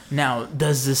Now,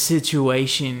 does the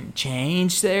situation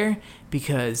change there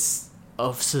because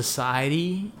of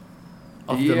society?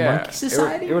 Of the monkey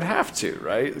society? It would have to,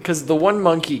 right? Because the one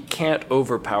monkey can't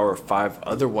overpower 5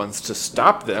 other ones to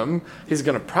stop them. He's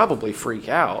going to probably freak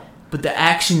out. But the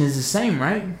action is the same,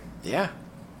 right? Yeah.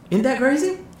 Isn't that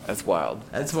crazy? That's wild.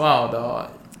 That's wild,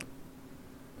 dog.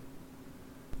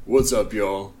 What's up,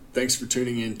 y'all? Thanks for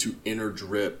tuning in to Inner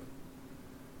Drip.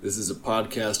 This is a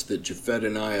podcast that Jafet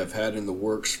and I have had in the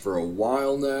works for a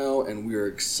while now, and we are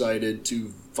excited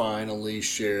to finally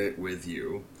share it with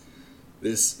you.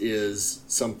 This is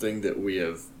something that we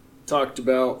have talked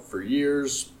about for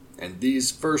years, and these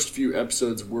first few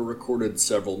episodes were recorded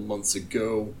several months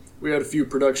ago. We had a few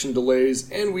production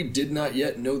delays, and we did not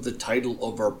yet know the title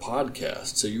of our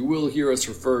podcast, so you will hear us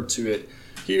refer to it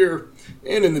here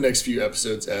and in the next few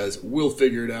episodes as We'll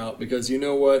Figure It Out, because you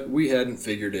know what? We hadn't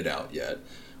figured it out yet.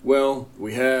 Well,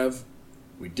 we have.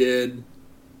 We did.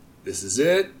 This is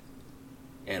it,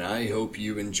 and I hope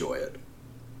you enjoy it.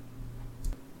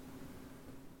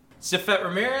 Jafet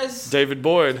Ramirez. David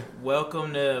Boyd.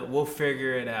 Welcome to We'll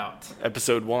Figure It Out.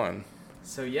 Episode 1.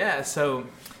 So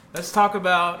let's talk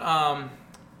about,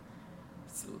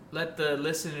 let the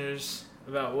listeners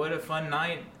about what a fun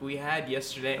night we had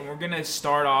yesterday. And we're going to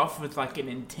start off with like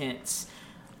an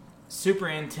super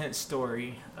intense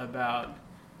story about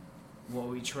what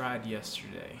we tried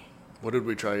yesterday. What did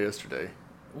we try yesterday?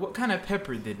 What kind of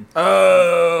pepper did?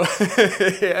 Oh,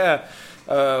 yeah.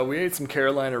 We ate some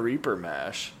Carolina Reaper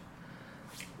mash.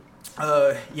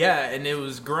 Yeah, and it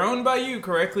was grown by you,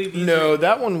 correctly?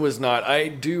 That one was not. I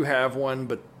do have one,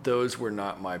 but those were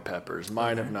not my peppers.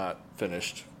 Mine have not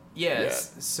finished.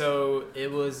 Yes. yet. So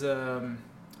it was,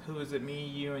 who was it? Me,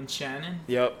 you, and Shannon?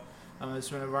 Yep.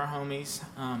 It's one of our homies.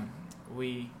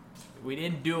 We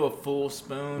didn't do a full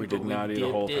spoon. We did not eat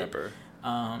a whole pepper.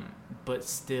 But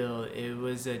still, it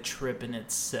was a trip in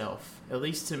itself. At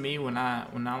least to me, when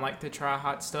I like to try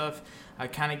hot stuff, I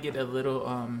kind of get a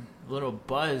little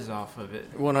buzz off of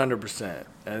it. 100%.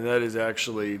 And that is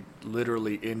actually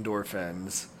literally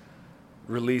endorphins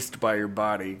released by your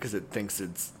body because it thinks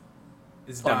it's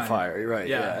on dying. fire. Right,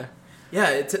 yeah.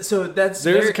 Yeah, there's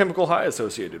a chemical high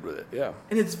associated with it, yeah.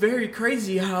 And it's very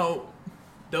crazy how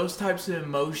those types of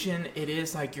emotion, it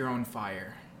is like you're on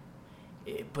fire.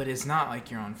 But it's not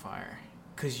like you're on fire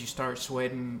because you start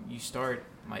sweating, you start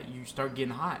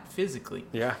getting hot physically.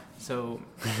 Yeah. So,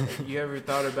 you ever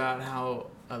thought about how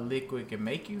a liquid can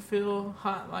make you feel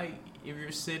hot? Like if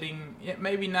you're sitting,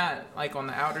 maybe not like on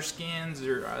the outer skins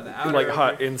or the outer, like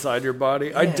hot inside your body.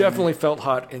 Yeah, I definitely felt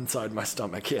hot inside my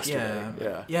stomach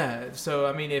yesterday. Yeah. So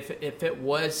I mean, if it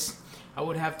was, I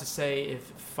would have to say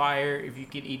if you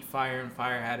could eat fire and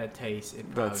fire had a taste,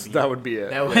 that would be it.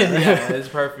 That would, it's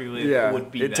perfectly. Yeah, it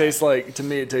would be. It tastes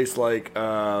like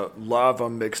lava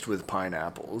mixed with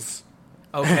pineapples.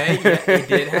 Okay, yeah, it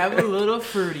did have a little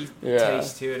fruity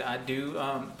taste to it. I do,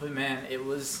 but man, it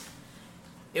was.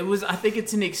 I think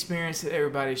it's an experience that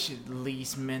everybody should at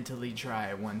least mentally try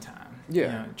at one time.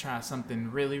 Yeah, try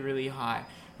something really, really hot,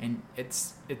 and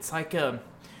it's like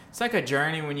a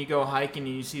journey when you go hiking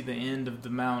and you see the end of the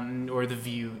mountain or the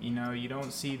view. You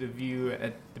don't see the view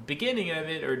at the beginning of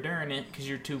it or during it because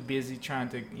you're too busy trying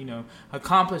to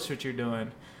accomplish what you're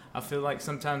doing. I feel like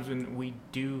sometimes when we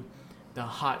do the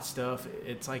hot stuff,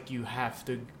 it's like you have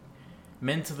to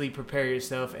mentally prepare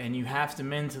yourself and you have to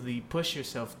mentally push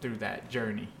yourself through that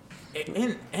journey.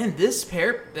 And this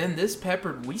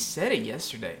pepper, we said it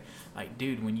yesterday. Like,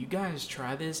 dude, when you guys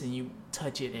try this and you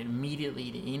touch it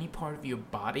immediately to any part of your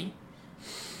body,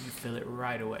 you feel it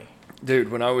right away. Dude,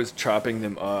 when I was chopping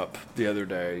them up the other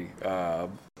day,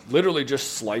 literally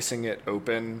just slicing it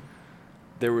open,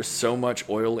 there was so much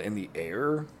oil in the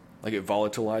air. Like it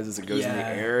volatilizes, it goes in the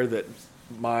air, that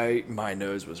my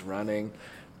nose was running.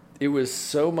 It was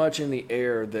so much in the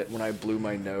air that when I blew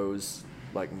my nose,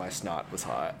 like my snot was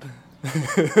hot.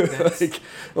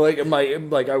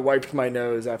 like I wiped my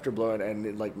nose after blowing,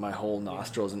 and like my whole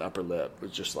nostrils and upper lip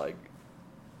was just like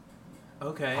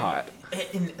hot.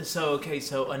 And so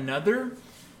another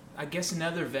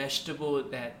vegetable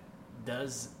that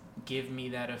does give me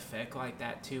that effect like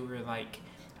that too, where like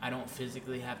I don't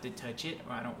physically have to touch it,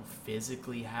 or I don't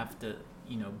physically have to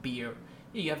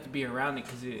you have to be around it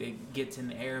because it gets in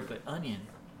the air. But onion,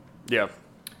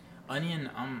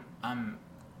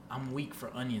 I'm weak for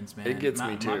onions, man. It gets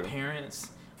me too. My parents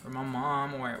or my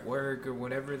mom or at work or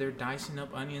whatever, they're dicing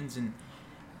up onions and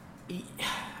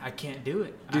I can't do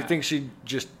it. Do you think she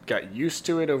just got used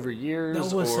to it over years?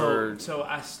 You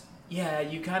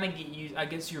kind of get used. I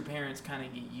guess your parents kind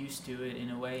of get used to it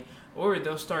in a way, or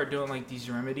they'll start doing like these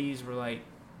remedies where like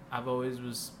I've always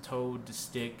was told to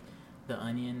stick the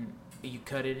onion, you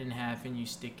cut it in half and you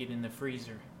stick it in the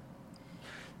freezer.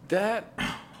 That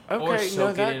okay? Or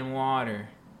soak no, it in water.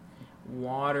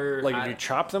 Water. Like, you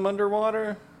chop them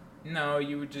underwater? No,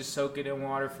 you would just soak it in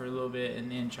water for a little bit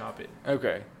and then chop it.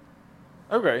 Okay.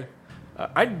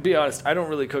 I'd be honest, I don't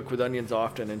really cook with onions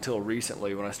often until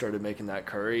recently when I started making that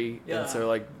curry. Yeah. And so,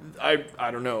 like, I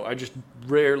don't know. I just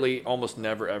rarely, almost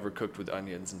never, ever cooked with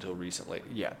onions until recently.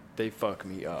 Yeah, they fuck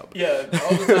me up. Yeah,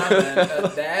 all the time,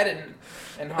 man. That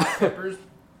and hot peppers,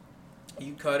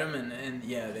 you cut them and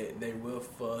yeah, they will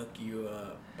fuck you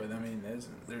up. But, I mean,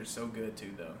 they're so good,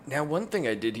 too, though. Now, one thing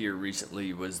I did hear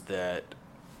recently was that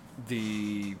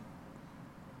the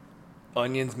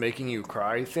onions making you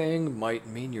cry thing might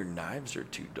mean your knives are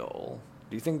too dull.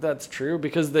 Do you think that's true?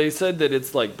 Because they said that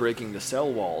it's like breaking the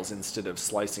cell walls instead of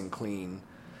slicing clean.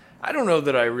 I don't know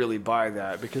that I really buy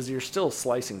that because you're still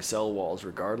slicing cell walls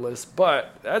regardless,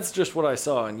 but that's just what I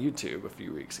saw on YouTube a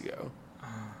few weeks ago.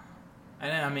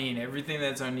 And I mean, everything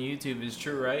that's on YouTube is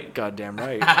true, right? Goddamn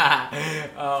right.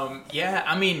 Yeah,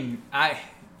 I mean, I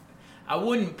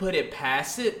wouldn't put it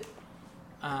past it,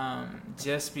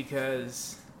 just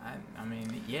because... I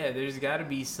mean, yeah, there's got to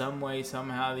be some way,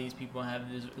 somehow these people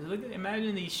have this.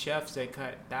 Imagine these chefs that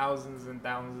cut thousands and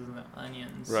thousands of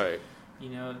onions. Right. You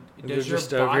know, does your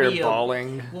just over here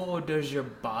bawling? Well, does your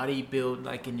body build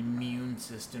like an immune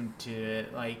system to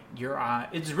it? Like your eye?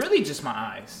 It's really just my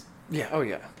eyes. Yeah. Oh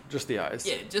yeah. Just the eyes.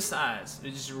 Yeah, just eyes.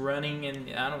 It's just running,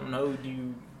 and I don't know.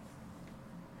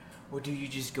 Or do you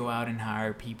just go out and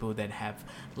hire people that have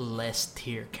less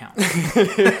tear count?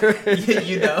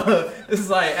 You know, it's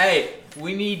like, hey,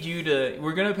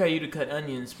 we're gonna pay you to cut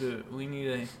onions, but we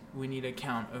need a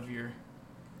count of your.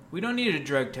 We don't need a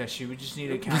drug test you. We just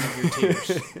need a count of your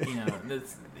tears. You know,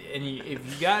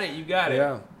 if you got it, you got it.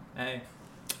 Yeah. Hey,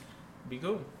 be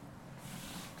cool.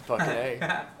 Fucking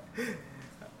A.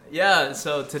 Yeah.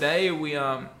 So today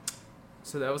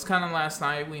so that was kind of last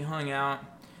night. We hung out,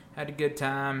 had a good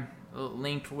time.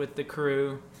 Linked with the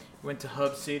crew, went to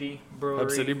Hub City Brewery. Hub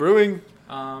City Brewing.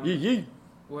 Yee.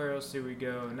 Where else did we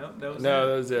go? Nope, that was it. That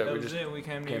was it. That was it. We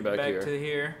came back to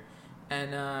here,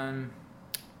 and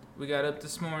we got up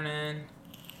this morning.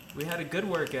 We had a good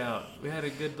workout. We had a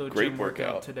good little gym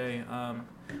workout today.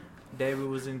 David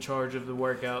was in charge of the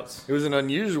workouts. It was an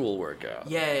unusual workout.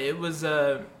 Yeah, it was.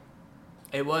 I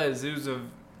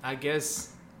guess.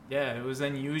 Yeah, it was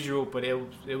unusual, but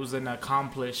it was an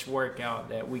accomplished workout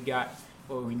that we got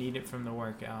what we needed from the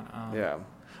workout. Yeah.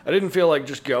 I didn't feel like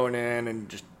just going in and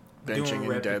just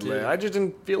benching and deadlift. I just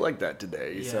didn't feel like that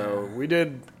today. Yeah. So we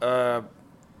did,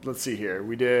 let's see here.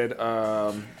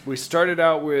 We started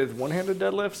out with one-handed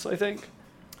deadlifts, I think.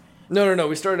 No.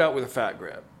 We started out with a fat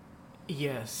grip.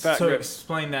 Yes. Fat grip.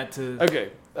 Explain that to...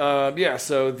 Okay.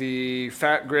 So the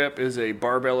fat grip is a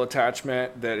barbell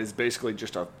attachment that is basically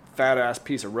just a fat-ass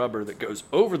piece of rubber that goes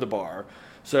over the bar,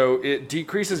 so it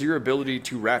decreases your ability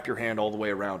to wrap your hand all the way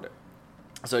around it.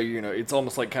 So, you know, it's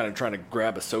almost like kind of trying to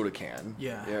grab a soda can.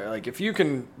 Yeah. Like, if you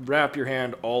can wrap your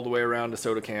hand all the way around a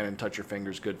soda can and touch your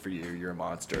fingers, good for you. You're a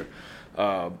monster.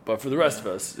 But for the rest of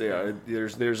us,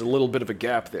 there's a little bit of a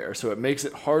gap there, so it makes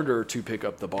it harder to pick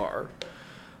up the bar.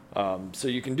 So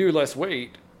you can do less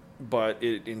weight, but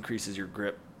it increases your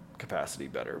grip capacity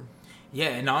better.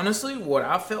 Yeah, and honestly, what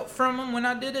I felt from them when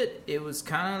I did it, it was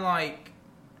kind of like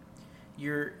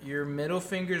your middle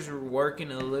fingers were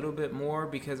working a little bit more,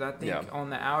 because I think on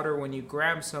the outer, when you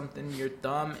grab something, your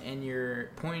thumb and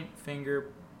your point finger,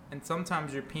 and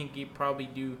sometimes your pinky, probably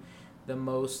do the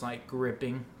most like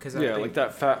gripping. Cause I think, like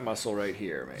that fat muscle right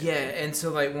here, man. Yeah, and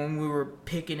so like when we were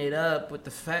picking it up with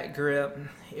the fat grip,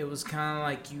 it was kind of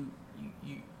like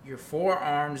your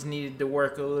forearms needed to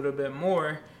work a little bit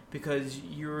more, because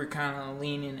you were kind of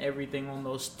leaning everything on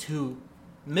those two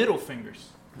middle fingers.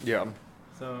 Yeah.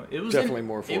 So it was definitely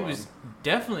more forearm. It was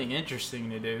definitely interesting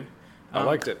to do. I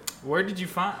liked it. Where did you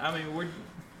find? I mean,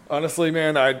 honestly,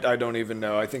 man, I don't even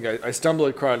know. I think I stumbled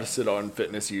across it on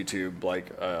fitness YouTube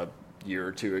like a year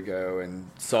or two ago and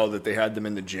saw that they had them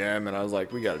in the gym, and I was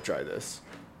like, we got to try this.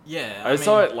 Yeah. I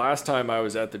saw it last time I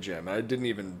was at the gym. I didn't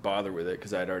even bother with it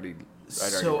because I'd already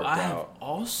worked out. I have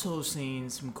also seen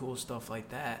some cool stuff like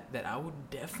that I would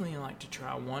definitely like to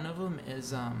try. One of them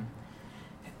is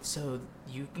so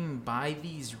you can buy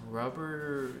these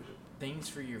rubber things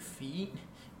for your feet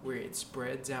where it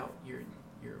spreads out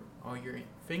all your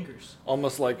fingers.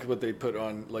 Almost like what they put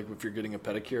on, like if you're getting a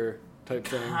pedicure type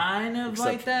thing. Kind of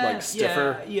like that. Like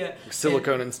stiffer. Yeah. Like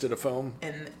silicone instead of foam.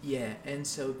 And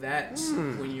so that's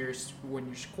when you're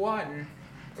squatting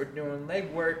or doing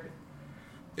leg work,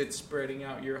 it's spreading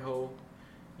out your whole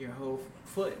your whole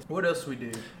foot. What else we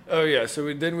do? Oh yeah, so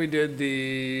we did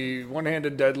the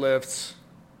one-handed deadlifts,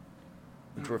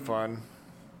 which were fun.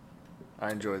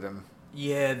 I enjoy them.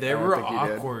 Yeah, they were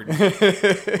awkward.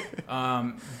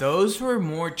 Those were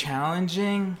more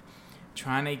challenging,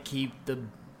 trying to keep the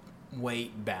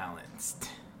weight balanced.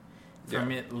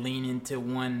 From it leaning to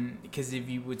one, because if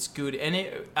you would scoot,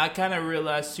 I kind of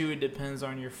realized too, it depends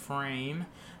on your frame.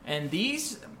 And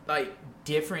these like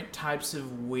different types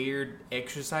of weird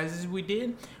exercises we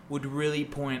did would really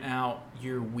point out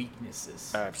your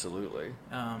weaknesses. Absolutely.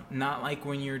 Not like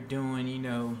when you're doing,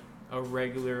 a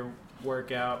regular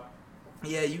workout.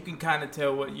 Yeah, you can kind of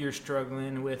tell what you're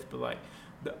struggling with, but like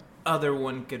the other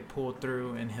one could pull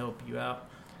through and help you out.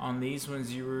 On these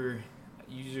ones, you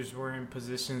just were in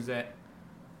positions that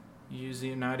usually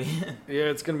you're not in. Yeah,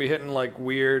 it's going to be hitting like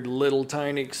weird little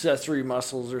tiny accessory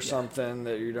muscles or something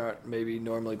that you're not maybe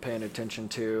normally paying attention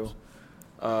to.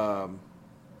 What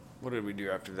did we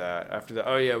do after that?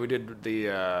 Oh yeah, we did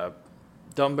the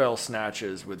dumbbell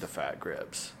snatches with the fat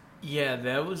grips. Yeah,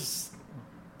 that was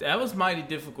mighty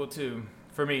difficult too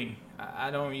for me.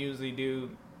 I don't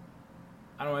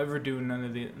ever do none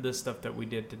of the stuff that we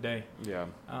did today. Yeah.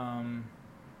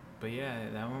 But yeah,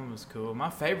 that one was cool.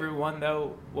 My favorite one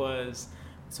though was,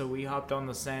 so we hopped on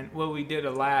the sand. Well, we did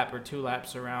a lap or 2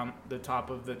 laps around the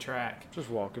top of the track. Just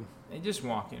walking.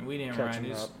 We didn't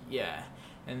run. Yeah.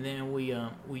 And then we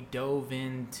dove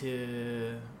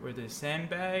into, were the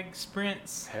sandbag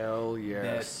sprints? Hell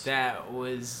yes. That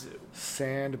was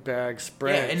sandbag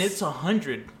sprints. Yeah, and it's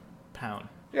 100-pound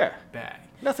bag.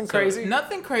 Nothing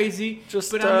crazy.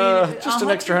 Just, but just an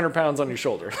extra 100 pounds on your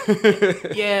shoulder.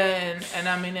 Yeah, and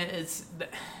I mean,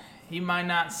 you might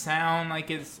not sound like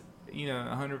it's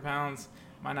 100 pounds.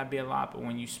 Might not be a lot, but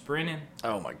when you sprinting,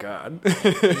 oh my god,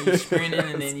 you sprinting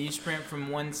and then you sprint from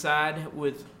one side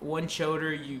with one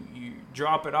shoulder, you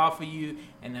drop it off of you,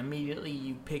 and immediately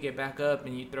you pick it back up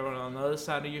and you throw it on the other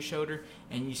side of your shoulder,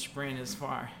 and you sprint as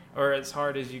far or as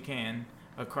hard as you can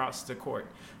across the court.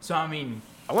 So I mean,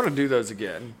 I want to do those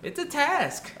again. It's a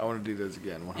task. I want to do those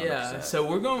again. 100%. Yeah. So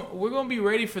we're gonna be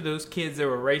ready for those kids that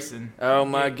were racing. Oh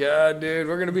my god, dude,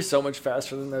 we're gonna be so much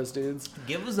faster than those dudes.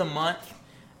 Give us a month.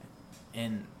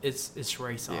 And it's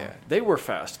race on. Yeah, they were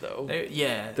fast though. They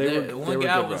were good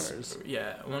runners.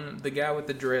 Yeah, the guy with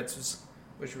the dreads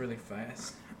was really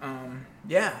fast.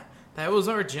 Yeah, that was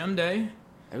our gym day.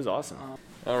 It was awesome.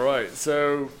 All right,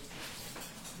 so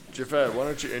Jafet, why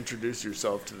don't you introduce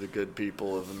yourself to the good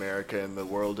people of America and the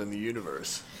world and the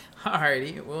universe?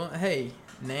 Alrighty, well, hey,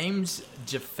 name's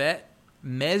Jafet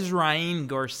Mesrain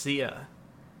Garcia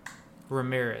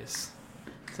Ramirez.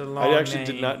 I actually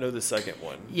did not know the second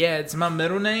one. Yeah, it's my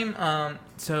middle name.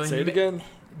 So say it again.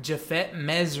 Jafet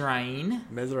Mesrain.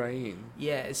 Mesrain.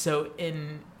 Yeah. So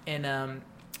in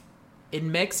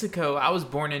Mexico, I was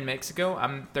born in Mexico.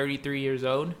 I'm 33 years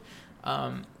old,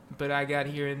 but I got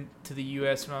here into the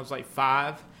U.S. when I was like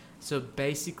 5. So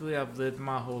basically, I've lived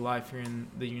my whole life here in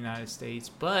the United States.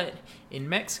 But in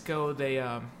Mexico,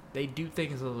 they do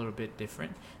things a little bit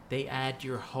different. They add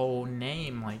your whole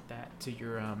name like that to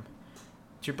your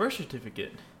birth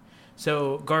certificate.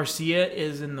 So Garcia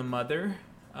is in the mother.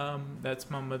 That's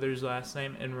my mother's last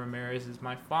name, and Ramirez is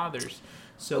my father's.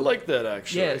 So I like that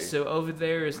actually. Yeah. So over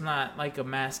there, it's not like a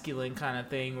masculine kind of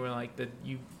thing where like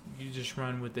you just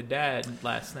run with the dad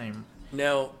last name.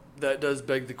 Now that does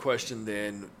beg the question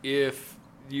then: if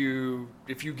you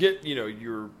get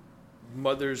your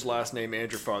mother's last name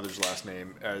and your father's last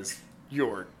name as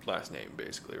your last name,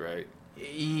 basically, right?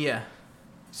 Yeah.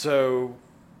 So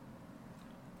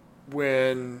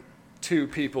when 2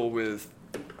 people with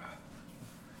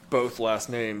both last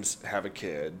names have a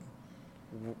kid,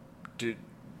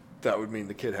 that would mean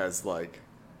the kid has like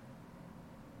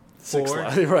 6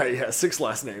 right? Yeah, 6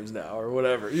 last names now or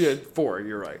whatever. Yeah, 4.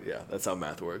 You're right. Yeah, that's how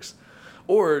math works.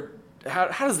 Or how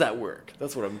does that work?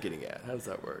 That's what I'm getting at. How does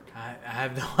that work? I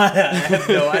have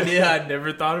no idea. I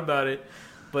never thought about it.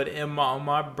 But on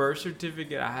my birth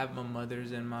certificate, I have my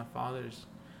mother's and my father's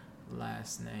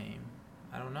last name.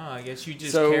 I don't know. I guess you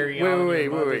just carry on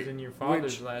your mother's and your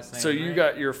father's last name. So you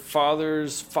got your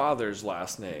father's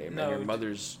last name and your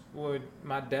mother's. Well,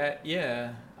 my dad.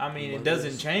 Yeah. I mean, it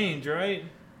doesn't change, right?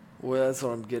 Well, that's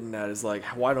what I'm getting at. Is like,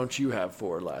 why don't you have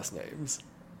 4 last names?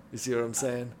 You see what I'm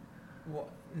saying? Well,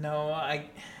 no,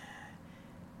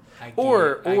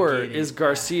 Or is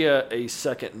Garcia a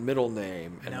second middle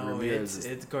name? And no, Ramirez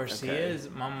it's Garcia. Okay.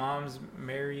 My mom's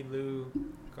Mary Lou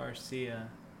Garcia.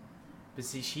 But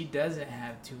see, she doesn't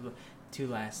have two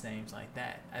last names like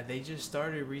that. They just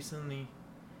started recently.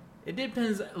 It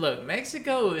depends. Look,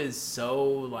 Mexico is so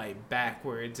like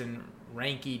backwards and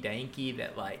ranky danky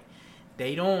that like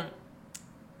they don't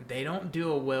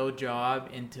do a well job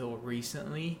until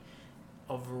recently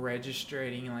of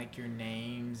registering like your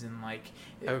names and like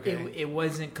it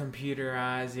wasn't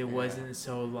computerized. It wasn't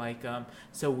so like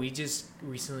so we just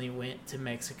recently went to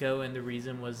Mexico, and the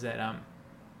reason was that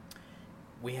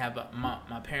we have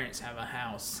my parents have a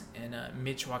house in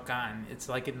Michoacan. It's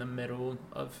like in the middle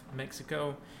of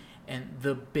Mexico, and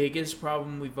the biggest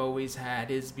problem we've always had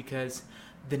is because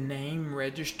the name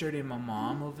registered in my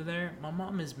mom over there. My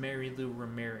mom is Mary Lou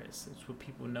Ramirez. That's what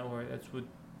people know her. That's what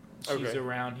she's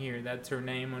around here. That's her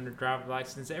name on her driver's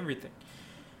license, everything.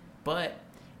 But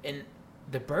in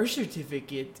the birth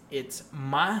certificate, it's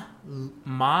Ma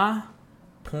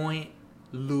Point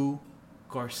Lou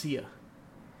Garcia.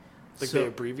 Like they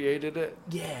abbreviated it?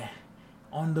 Yeah.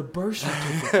 On the birth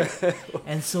certificate.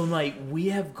 And so like we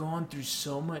have gone through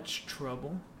so much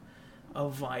trouble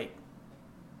of like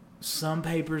some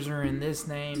papers are in this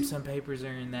name, some papers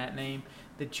are in that name,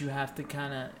 that you have to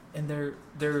kind of, and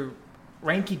they're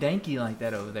ranky-danky like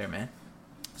that over there, man.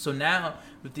 So now,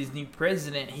 with this new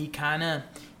president, he kind of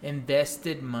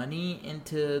invested money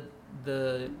into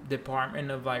the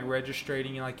department of, like,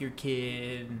 registering, like, your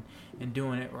kid and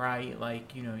doing it right,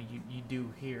 like, you know, you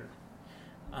do here.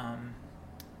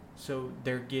 So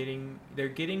they're getting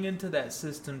into that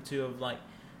system, too, of, like,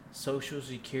 Social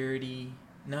Security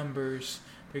numbers.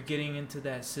 They're getting into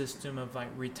that system of, like,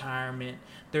 retirement.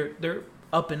 They're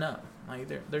up and up. Like,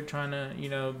 they're trying to, you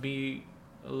know, be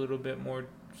a little bit more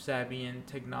savvy in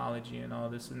technology and all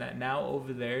this and that. Now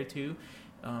over there too,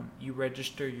 you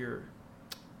register your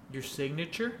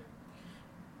signature,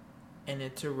 and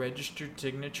it's a registered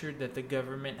signature that the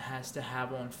government has to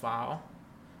have on file,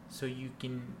 so you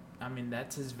can. I mean,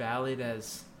 that's as valid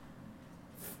as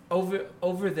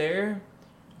over there.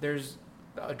 There's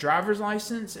a driver's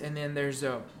license, and then there's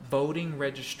a voting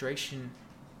registration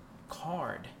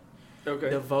card. Okay.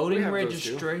 The voting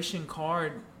registration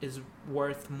card is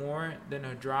worth more than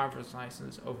a driver's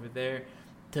license over there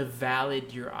to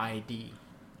valid your ID.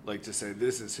 Like to say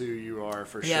this is who you are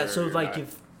for sure. Yeah, so like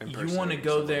if you want to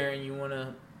go there and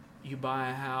you buy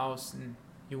a house and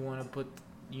you want to put,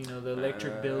 you know, the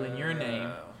electric bill in your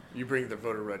name. You bring the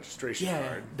voter registration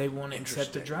card. Yeah, they want to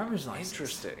accept the driver's license.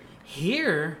 Interesting.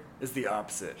 Here is the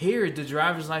opposite. Here, the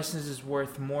driver's license is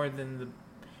worth more than the.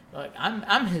 Like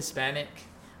I'm Hispanic.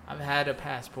 I've had a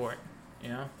passport, you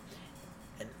know,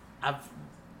 and I've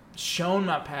shown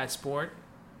my passport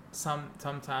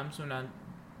sometimes when I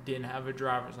didn't have a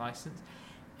driver's license,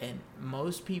 and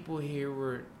most people here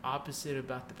were opposite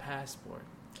about the passport.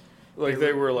 Like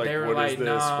they were like, "What like, is this?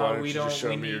 Nah, why don't you just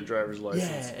show me your driver's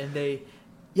license?"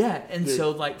 Yeah, and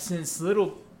so like since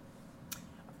little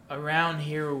around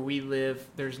here where we live,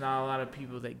 there's not a lot of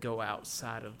people that go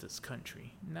outside of this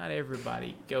country. Not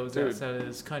everybody goes outside of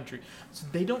this country. So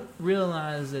they don't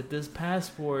realize that this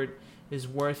passport is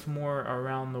worth more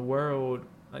around the world.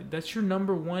 Like, that's your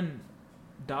number one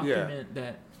document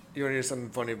that... You want to hear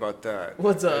something funny about that?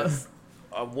 What's up?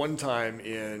 One time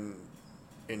in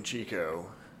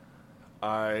Chico,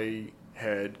 I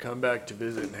had come back to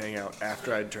visit and hang out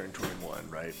after I'd turned 21,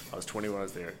 right? I was 21, I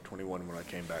was there, 21 when I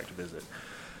came back to visit.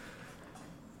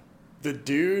 The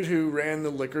dude who ran the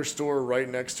liquor store right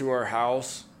next to our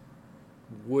house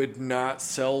would not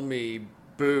sell me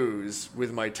booze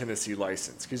with my Tennessee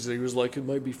license because he was like, it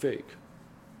might be fake.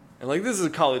 And like, this is a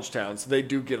college town, so they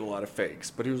do get a lot of fakes.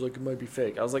 But he was like, it might be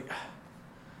fake. I was like,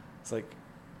 it's like,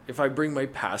 if I bring my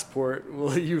passport,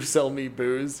 will you sell me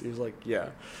booze? He was like, yeah.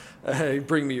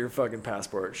 Bring me your fucking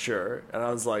passport, sure. And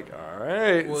I was like, all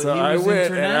right. Well, so he I was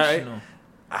went international. and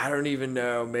I don't even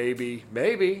know. Maybe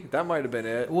that might have been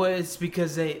it. Well, it's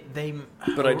because they.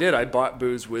 But I did. I bought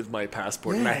booze with my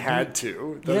passport, and I had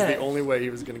to. That was the only way he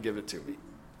was going to give it to me.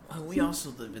 Well, we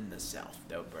also live in the South,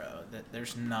 though, bro. That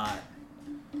there's not.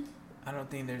 I don't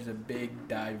think there's a big,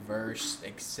 diverse,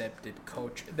 accepted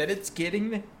culture. That it's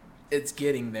getting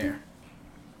there.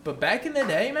 But back in the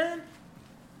day, man,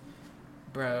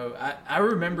 bro, I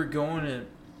remember going to.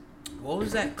 What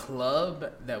was that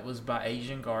club that was by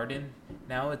Asian Garden?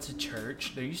 Now it's a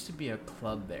church. There used to be a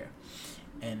club there.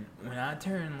 And when I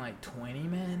turned like 20,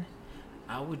 man,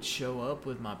 I would show up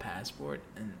with my passport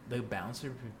and the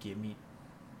bouncer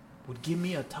would give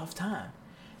me a tough time.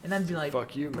 And I'd be like,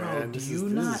 fuck you, bro, man. This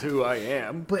is who I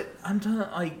am. But I'm telling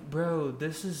like, bro,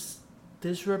 this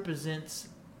represents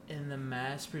in the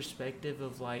mass perspective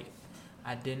of like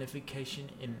identification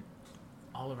in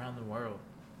all around the world.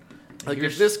 Like,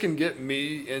 if this can get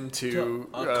me into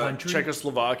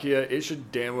Czechoslovakia, it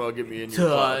should damn well get me in your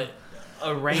club. A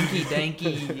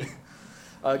ranky-danky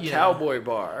a cowboy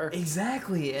bar.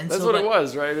 Exactly. And that's so, what like, it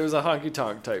was, right? It was a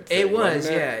honky-tonk type thing. It was,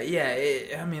 wasn't it?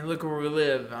 yeah. I mean, look where we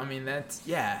live. I mean, it's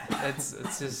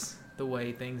just the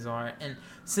way things are. And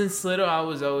since little, I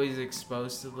was always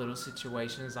exposed to little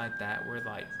situations like that where,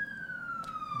 like,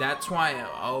 that's why I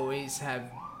always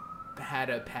have had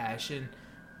a passion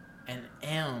and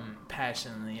am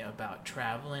passionately about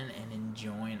traveling and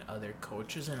enjoying other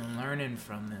cultures and learning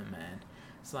from them, man.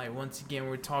 It's like, once again,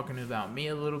 we're talking about me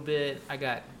a little bit. I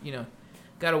got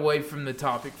away from the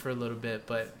topic for a little bit,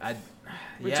 but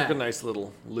we took a nice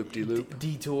little loop-de-loop.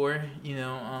 Detour,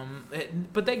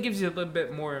 but that gives you a little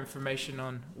bit more information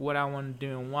on what I want to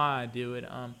do and why I do it.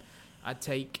 I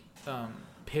take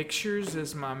pictures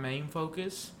as my main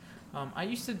focus. I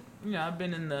used to,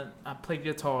 I play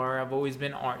guitar. I've always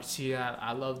been artsy.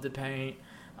 I love to paint.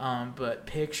 But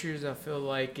pictures, I feel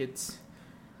like it's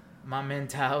my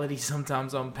mentality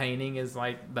sometimes on painting is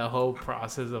like the whole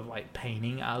process of like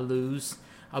painting.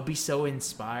 I'll be so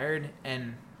inspired,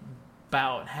 and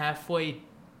about halfway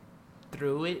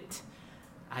through it,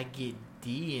 I get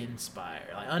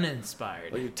de-inspired, like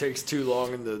uninspired. Like it takes too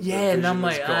long and the and I'm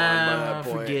like,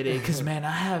 forget it, because man,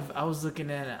 I was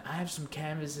looking at it. I have some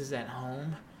canvases at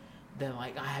home that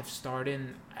like I have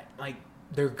started, like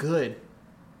they're good,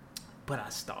 but I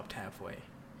stopped halfway.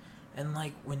 And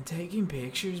like when taking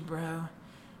pictures, bro,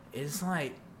 it's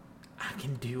like I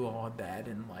can do all that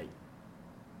in like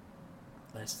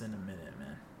less than a minute,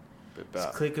 man.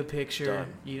 Just click a picture.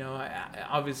 Done.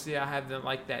 Obviously I have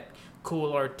that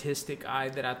cool artistic eye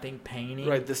that I think painting.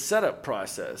 Right, the setup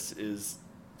process is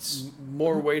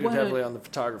more weighted heavily on the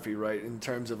photography, right? In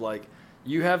terms of like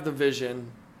you have the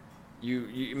vision,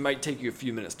 it might take you a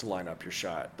few minutes to line up your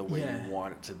shot the way you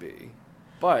want it to be,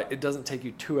 but it doesn't take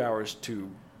you 2 hours to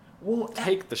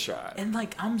take the shot. And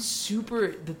like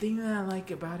the thing that I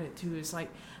like about it too is like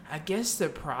I guess the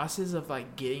process of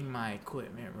like getting my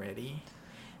equipment ready,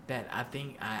 that I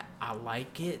think I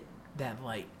like it, that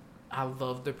like I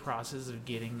love the process of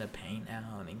getting the paint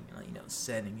out and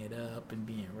setting it up and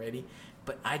being ready,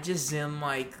 but I just am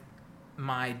like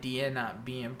my idea not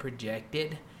being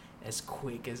projected as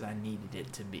quick as I needed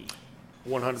it to be.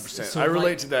 100%. So I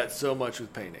relate to that so much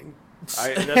with painting.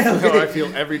 That's how I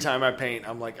feel every time I paint.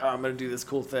 I'm like, I'm going to do this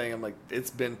cool thing. I'm like,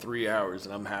 it's been 3 hours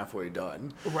and I'm halfway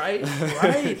done. Right.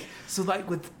 So like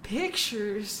with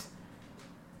pictures,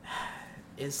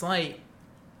 it's like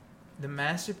the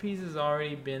masterpiece has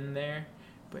already been there,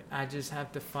 but I just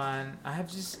have to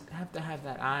have to have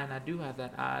that eye, and I do have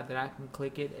that eye that I can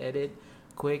click it, edit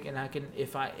quick, and I can,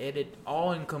 if I edit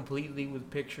all and completely with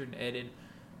picture and edit,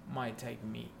 might take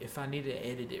me, if I need to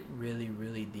edit it really,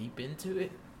 really deep into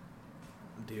it,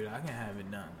 dude, I can have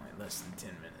it done like less than 10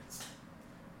 minutes.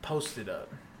 Post it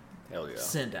up. Hell yeah.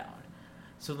 Send out.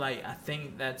 So like I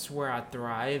think that's where I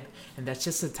thrive, and that's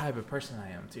just the type of person I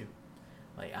am too.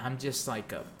 Like I'm just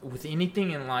like with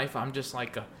anything in life, I'm just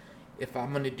like if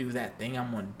I'm gonna do that thing,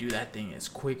 I'm gonna do that thing as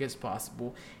quick as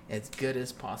possible, as good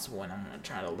as possible, and I'm gonna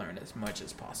try to learn as much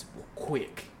as possible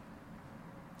quick.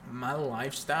 My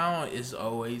lifestyle is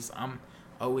I'm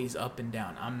always up and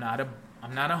down. I'm not a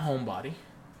homebody.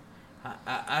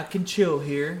 I can chill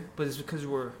here, but it's because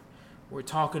we're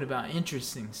talking about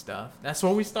interesting stuff. That's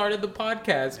why we started the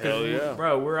podcast. Hell yeah.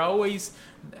 Bro, we're always,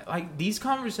 like, these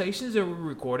conversations that we're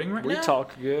recording right now. We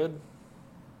talk good.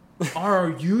 Are our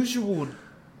usual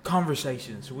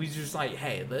conversations. We just like,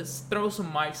 hey, let's throw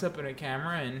some mics up in a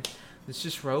camera and let's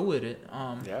just roll with it.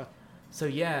 Yeah. So,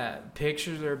 yeah,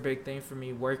 pictures are a big thing for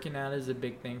me. Working out is a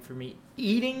big thing for me.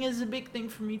 Eating is a big thing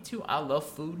for me, too. I love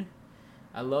food.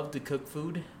 I love to cook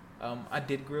food. I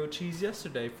did grilled cheese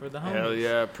yesterday for the homies. Hell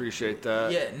yeah, appreciate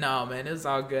that. Yeah, no, man, it's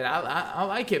all good. I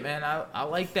like it, man. I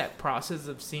like that process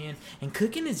of seeing. And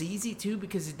cooking is easy, too,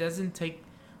 because it doesn't take...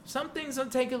 Some things will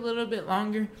take a little bit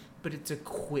longer, but it's a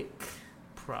quick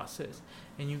process.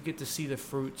 And you get to see the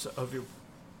fruits of your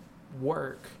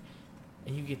work.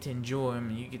 And you get to enjoy them,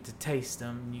 and you get to taste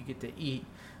them, and you get to eat.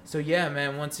 So, yeah,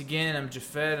 man, once again, I'm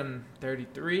Jafet. I'm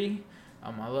 33.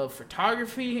 I love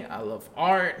photography. I love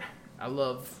art. I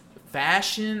love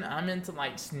fashion. I'm into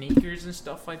like sneakers and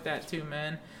stuff like that too,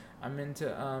 man. I'm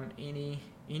into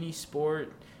any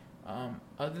sport.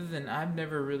 Other than I've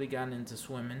never really gotten into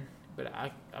swimming, but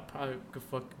I probably could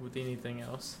fuck with anything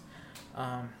else.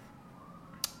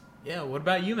 Yeah, what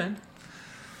about you, man?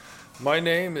 My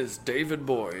name is David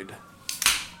Boyd,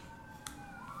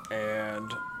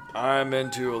 and I'm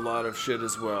into a lot of shit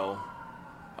as well.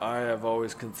 I have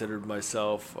always considered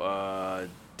myself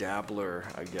dabbler,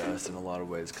 I guess, in a lot of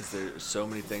ways, because there's so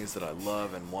many things that I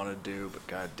love and want to do, but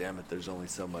god damn it, there's only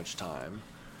so much time.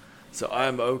 So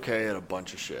I'm okay at a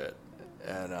bunch of shit,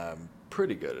 and I'm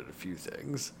pretty good at a few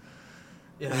things.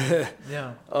 Yeah.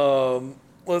 Yeah.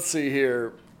 Let's see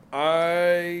here.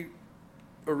 I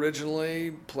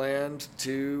originally planned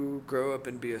to grow up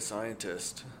and be a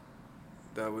scientist.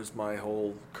 That was my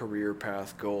whole career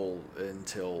path goal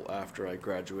until after I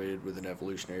graduated with an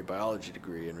evolutionary biology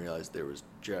degree and realized there was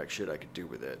jack shit I could do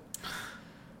with it.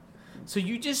 So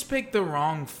you just picked the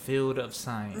wrong field of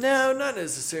science. No, not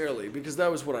necessarily, because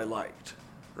that was what I liked,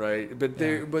 right? But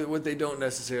but what they don't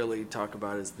necessarily talk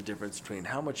about is the difference between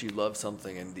how much you love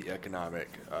something and the economic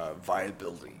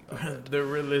viability of it. The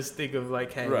realistic of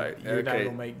like, hey, Right. you're not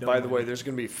gonna make no By the money. way, there's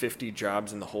going to be 50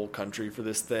 jobs in the whole country for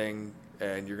this thing,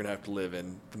 and you're going to have to live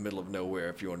in the middle of nowhere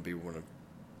if you want to be one of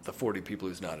the 40 people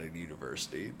who's not at a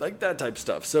university. Like that type of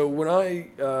stuff. So when I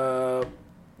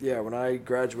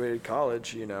graduated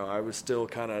college, I was still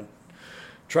kind of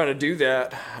trying to do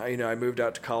that. I moved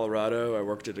out to Colorado. I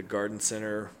worked at a garden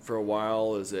center for a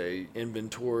while as a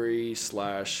inventory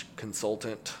 /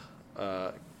 consultant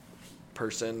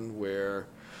person where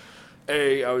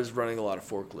A, I was running a lot of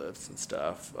forklifts and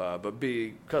stuff, but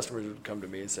B, customers would come to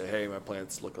me and say, hey, my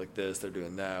plants look like this, they're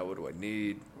doing that, what do I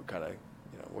need? What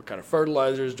kind of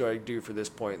fertilizers do I do for this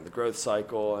point in the growth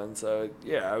cycle? And so,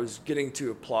 I was getting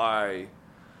to apply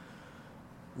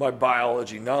my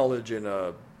biology knowledge in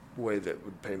a way that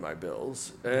would pay my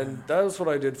bills. And that was what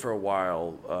I did for a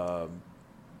while.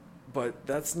 But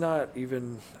that's not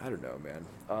even, I don't know, man.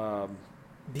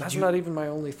 That's not even my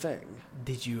only thing.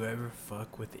 Did you ever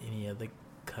fuck with any of the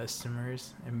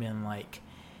customers and been like,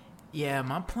 yeah,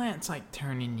 my plant's like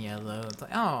turning yellow? It's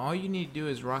like, oh, all you need to do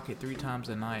is rock it 3 times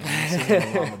a night and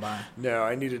sing a lullaby. No,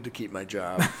 I needed to keep my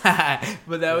job.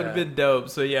 But that would have been dope.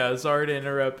 So yeah, sorry to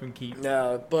interrupt and keep.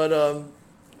 No,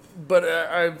 but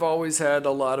I've always had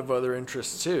a lot of other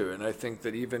interests too, and I think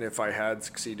that even if I had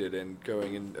succeeded in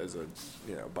going in as a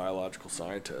biological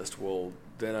scientist, well,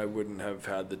 then I wouldn't have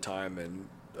had the time and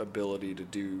ability to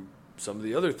do some of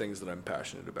the other things that I'm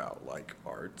passionate about, like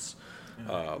arts.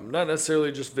 Not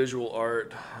necessarily just visual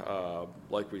art.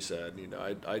 Like we said,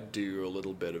 I do a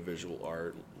little bit of visual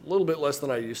art, a little bit less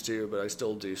than I used to, but I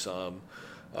still do some.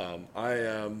 I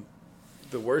am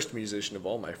the worst musician of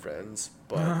all my friends,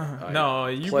 but No,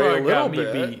 you play a probably little got me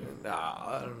bit. beat. Nah,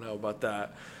 I don't know about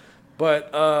that, but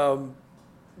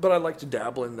I like to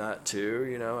dabble in that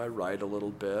too. I write a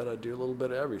little bit. I do a little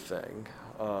bit of everything.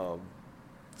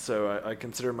 So I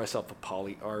consider myself a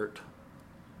poly art.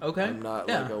 Okay. I'm not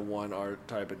like a one art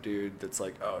type of dude that's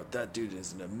like, oh, that dude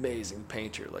is an amazing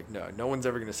painter. Like, no one's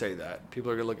ever going to say that.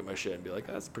 People are going to look at my shit and be like,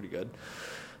 oh, that's pretty good.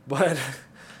 But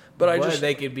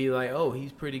they could be like, oh,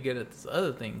 he's pretty good at this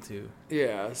other thing too.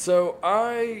 Yeah. So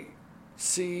I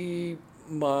see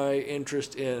my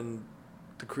interest in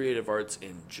the creative arts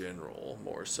in general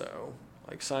more so.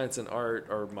 Like science and art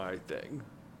are my thing.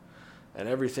 And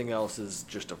everything else is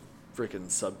just a freaking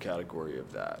subcategory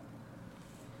of that.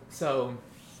 So,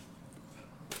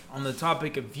 on the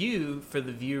topic of view, for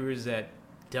the viewers that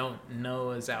don't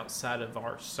know us outside of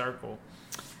our circle,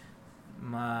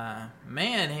 my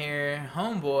man here,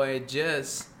 homeboy,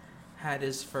 just had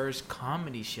his first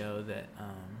comedy show that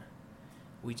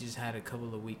we just had a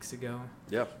couple of weeks ago.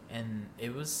 Yep. And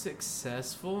it was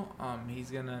successful. He's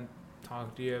going to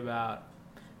talk to you about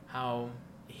how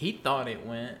he thought it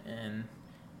went and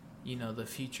the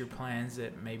future plans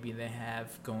that maybe they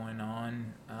have going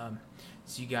on.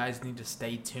 So you guys need to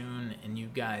stay tuned, and you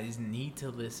guys need to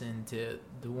listen to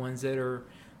the ones that are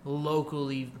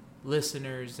locally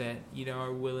listeners that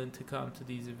are willing to come to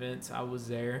these events. I was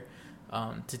there.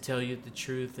 To tell you the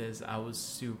truth, is I was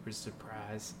super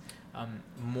surprised.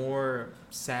 More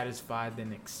satisfied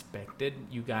than expected.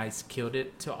 You guys killed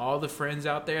it. To all the friends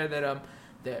out there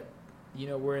that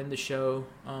we're in the show.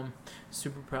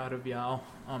 Super proud of y'all.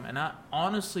 And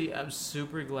I'm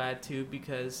super glad too,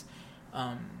 because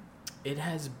we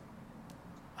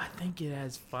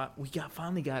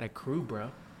finally got a crew,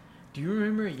 bro. Do you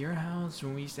remember at your house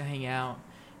when we used to hang out?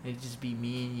 It'd just be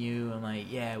me and you,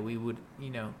 and we would,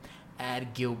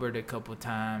 add Gilbert a couple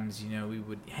times. We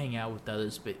would hang out with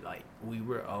others, but we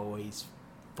were always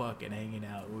fucking hanging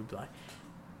out. We'd be like,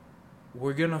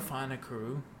 we're gonna find a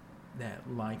crew that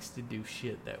likes to do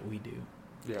shit that we do.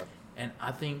 Yeah. And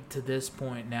I think to this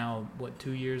point now,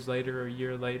 2 years later or a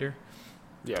year later,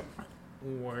 yeah,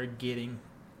 we're getting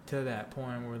to that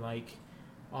point where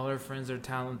all our friends are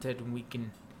talented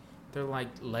and they're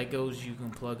like Legos, you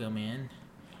can plug them in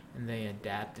and they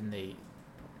adapt and they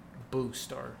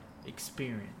boost our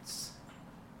experience.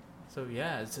 So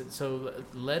yeah, so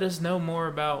let us know more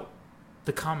about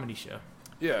the comedy show.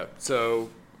 Yeah, so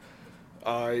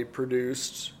I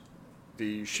produced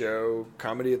the show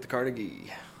Comedy at the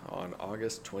Carnegie on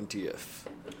August 20th,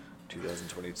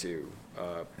 2022.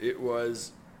 It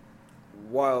was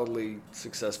wildly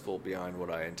successful beyond what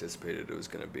I anticipated it was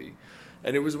going to be.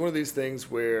 And it was one of these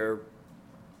things where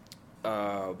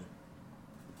I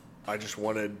just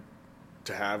wanted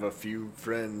to have a few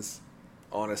friends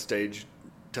on a stage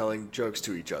telling jokes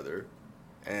to each other.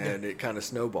 And it kind of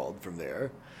snowballed from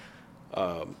there.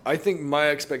 I think my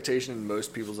expectation and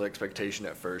most people's expectation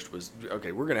at first was,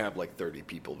 okay, we're going to have like 30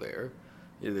 people there.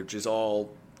 Which is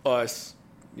all us,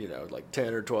 like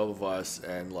 10 or 12 of us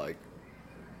and like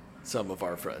some of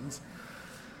our friends.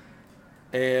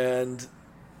 And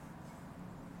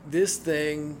this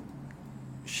thing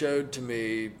showed to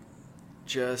me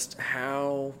just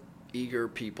how eager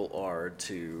people are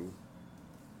to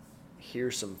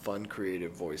hear some fun,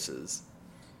 creative voices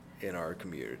in our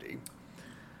community.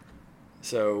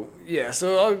 So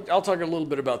I'll talk a little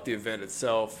bit about the event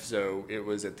itself. So it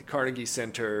was at the Carnegie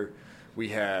Center. We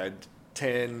had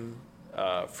 10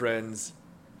 friends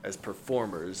as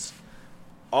performers,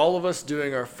 all of us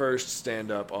doing our first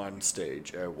stand-up on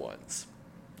stage at once.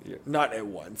 Yeah, not at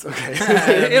once,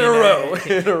 okay. In a row.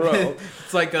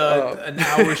 It's like an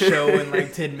hour show in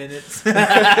like 10 minutes.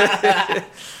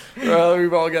 Well,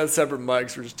 we've all got separate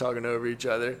mics. We're just talking over each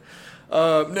other.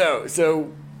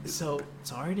 So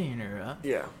sorry to interrupt.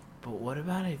 Yeah. But what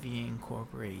about if you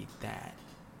incorporate that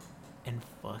and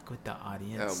fuck with the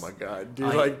audience? Oh my God. Do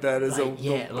you like that as an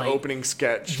opening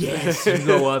sketch? Yes. You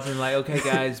go up and like, okay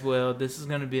guys, well, this is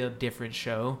going to be a different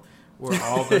show. We're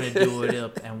all going to do it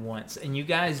up at once. And you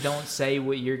guys don't say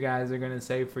what your guys are going to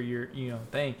say for your,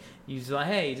 thing. You just like,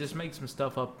 hey, just make some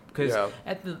stuff up. Because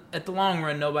at the long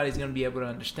run, nobody's going to be able to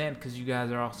understand because you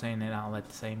guys are all saying it all at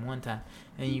the same one time.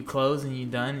 And you close and you're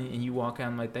done and you walk out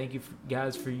and like, thank you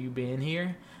guys for you being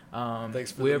here.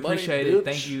 Thanks for we the appreciate money, it.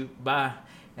 Thank you. Bye.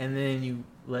 And then you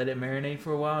let it marinate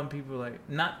for a while and people are like,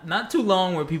 not too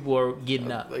long where people are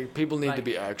getting up. Like people need to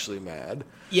be actually mad.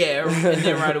 Yeah, and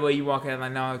then right away you walk out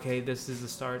like, no, okay, this is the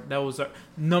start. That was our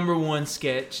number one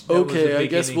sketch. That okay, I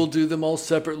guess we'll do them all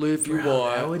separately if you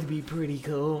want. That would be pretty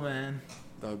cool, man.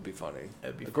 That would be funny.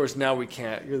 Of course, now we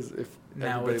can't because if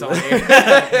now it's on air.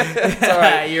 It's all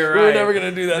right. You're right. We're never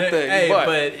gonna do that thing.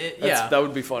 Hey, but that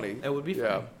would be funny. That would be funny.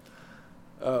 Yeah.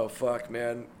 Oh fuck,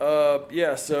 man.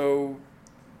 So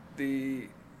the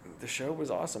show was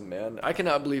awesome, man. I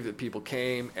cannot believe that people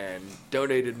came and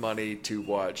donated money to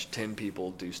watch 10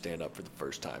 people do stand-up for the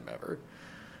first time ever.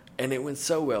 And it went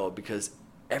so well because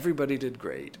everybody did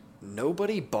great.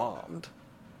 Nobody bombed.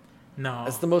 No.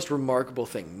 That's the most remarkable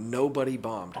thing. Nobody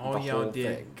bombed. All the y'all whole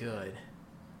did thing. good.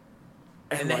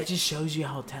 And that just shows you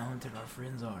how talented our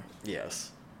friends are.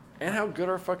 Yes. And how good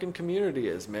our fucking community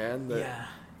is, man. That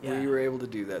we were able to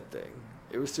do that thing.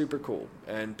 It was super cool.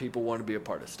 And people want to be a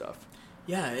part of stuff.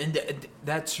 Yeah, and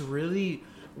that's really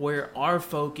where our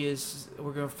focus,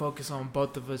 we're going to focus on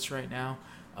both of us right now.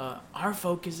 Our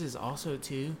focus is also,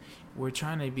 too, we're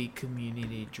trying to be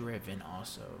community-driven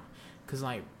also. Because,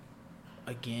 like,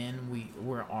 again,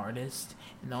 we're artists.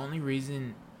 And the only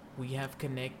reason we have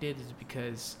connected is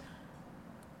because,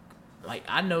 like,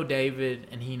 I know David,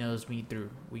 and he knows me through,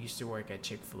 we used to work at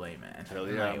Chick-fil-A, man.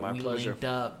 Hell yeah, like, my pleasure. We linked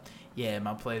up. Yeah,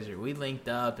 my pleasure. We linked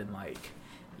up, and, like...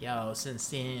 Yo, since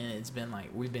then, it's been like,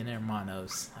 we've been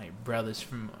hermanos, like brothers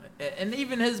from, and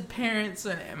even his parents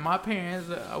and my parents,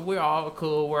 we're all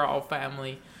cool, we're all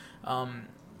family.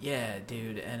 Yeah,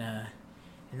 dude, and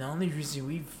the only reason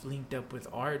we've linked up with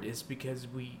art is because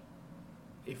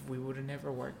if we would have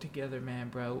never worked together, man,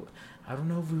 bro, I don't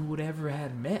know if we would ever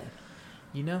had met,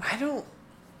 I don't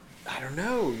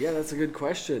know. Yeah, that's a good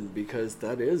question because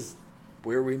that is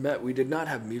where we met. We did not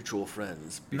have mutual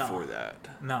friends before that.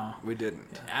 No. We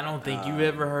didn't. I don't think you've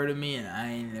ever heard of me, and I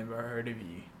ain't never heard of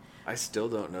you. I still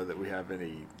don't know that we have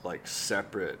any, like,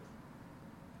 separate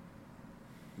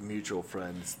mutual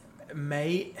friends.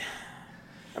 Mate.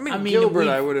 I mean Gilbert,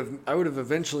 I would have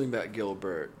eventually met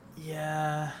Gilbert.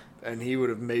 Yeah. And he would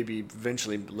have maybe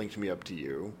eventually linked me up to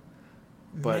you.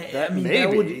 But that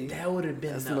would have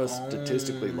been that's the most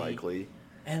statistically likely.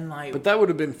 And like, but that would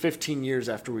have been 15 years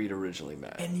after we'd originally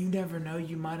met. And you never know,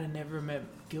 you might have never met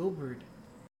Gilbert.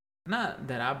 Not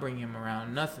that I bring him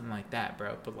around, nothing like that,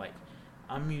 bro. But like,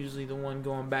 I'm usually the one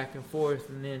going back and forth,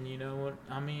 and then you know what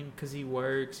I mean? Because he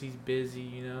works, he's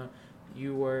busy.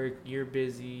 You work, you're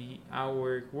busy. I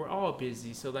work, we're all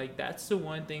busy. So like, that's the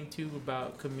one thing too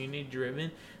about community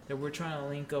driven, that we're trying to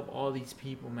link up all these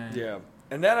people, man. Yeah,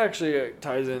 and that actually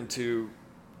ties into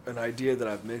an idea that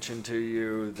I've mentioned to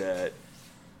you that.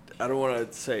 I don't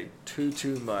want to say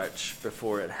too much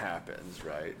before it happens,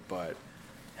 right? But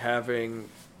having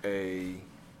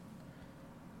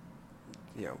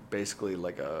basically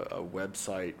like a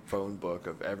website phone book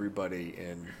of everybody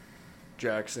in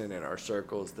Jackson in our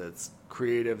circles that's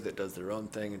creative, that does their own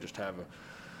thing, and just have a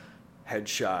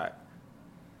headshot.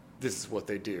 This is what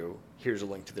they do. Here's a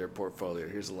link to their portfolio.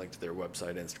 Here's a link to their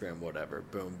website, Instagram, whatever.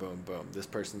 Boom, boom, boom. This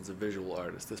person's a visual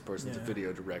artist. This person's a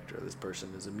video director. This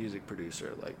person is a music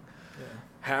producer. Like,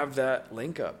 have that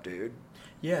link up, dude.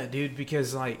 Yeah, dude,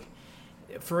 because, like,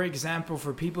 for example,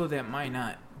 for people that might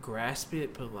not grasp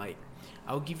it, but, like,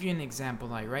 I'll give you an example.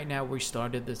 Like, right now we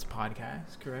started this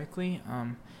podcast correctly.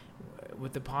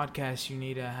 With the podcast, you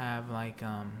need to have, like,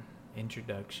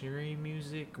 introductory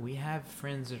music. We have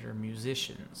friends that are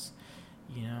musicians,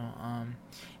 you know,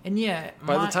 and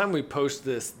by the time we post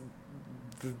this,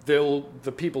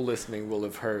 the people listening will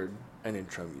have heard an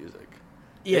intro music.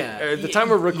 At the time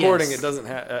we're recording, it doesn't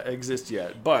exist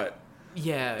yet, but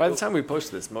by the time we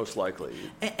post this, most likely.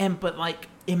 But like,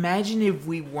 imagine if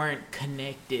we weren't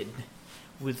connected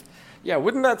with. Yeah,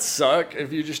 wouldn't that suck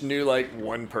if you just knew like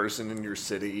one person in your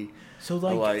city? So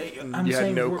like you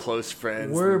had no close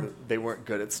friends. And they weren't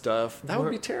good at stuff. That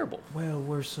would be terrible. Well,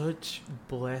 we're such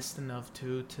blessed enough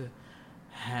to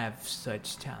have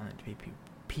such talented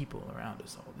people around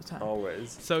us all the time.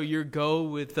 Always. So your goal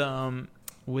with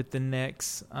the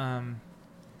next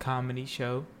comedy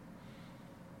show.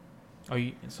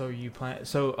 We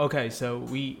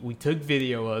took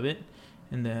video of it,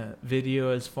 and the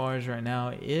video, as far as right now,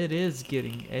 it is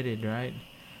getting edited, right?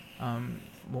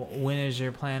 When is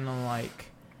your plan on, like,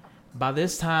 by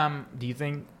this time, do you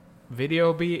think video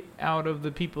will be out of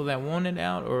the people that want it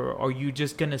out, or are you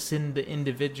just going to send the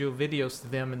individual videos to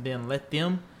them and then let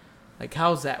them? Like,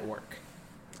 how's that work?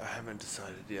 I haven't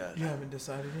decided yet. You haven't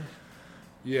decided yet?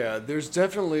 Yeah, there's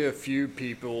definitely a few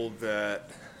people that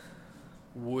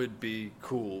would be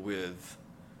cool with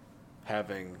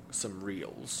having some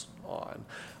reels on.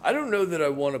 I don't know that I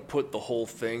want to put the whole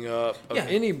thing up of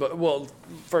anybody. Well,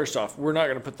 first off, we're not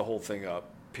going to put the whole thing up,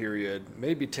 period.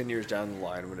 Maybe 10 years down the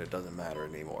line when it doesn't matter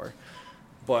anymore.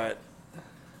 But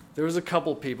there was a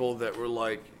couple people that were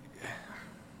like,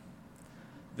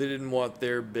 they didn't want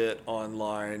their bit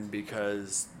online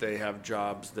because they have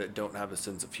jobs that don't have a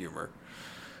sense of humor.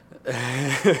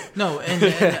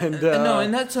 And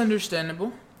that's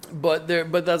understandable. But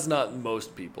that's not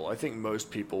most people. I think most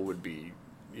people would be,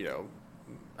 you know,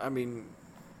 I mean,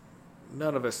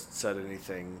 none of us said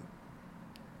anything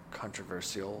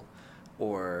controversial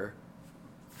or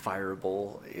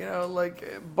fireable, you know, like,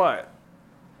 but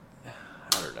I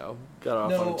don't know. Got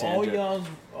off on a tangent.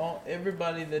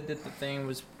 Everybody that did the thing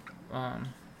was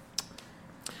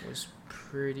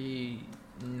pretty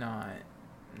not.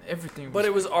 Everything was, but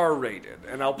it was R-rated,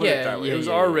 and I'll put it that way. It was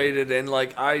R-rated, and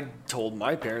like I told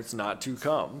my parents not to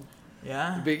come.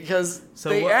 Yeah. Because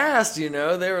they asked, you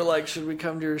know, they were like, should we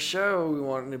come to your show? We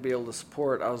wanted to be able to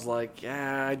support. I was like,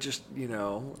 yeah, I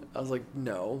was like,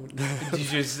 no. Did you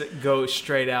just go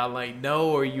straight out like no,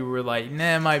 or you were like,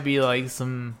 nah, it might be like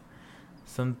some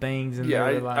things in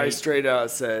there. Yeah, I straight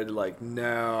out said like,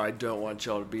 no, I don't want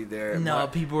y'all to be there. No,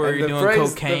 people were doing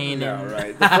cocaine.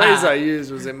 Right. The phrase I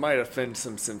used was, it might offend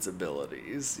some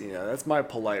sensibilities. You know, that's my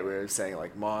polite way of saying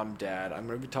like, Mom, Dad, I'm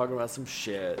going to be talking about some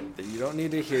shit that you don't need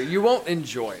to hear. You won't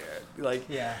enjoy it. Like,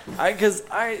 here's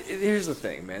the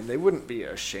thing, man. They wouldn't be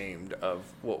ashamed of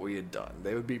what we had done.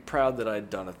 They would be proud that I'd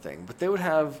done a thing, but they would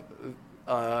have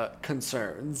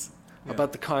concerns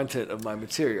about the content of my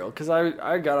material, because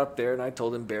I got up there and I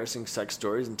told embarrassing sex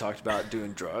stories and talked about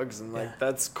doing drugs, and like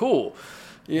that's cool,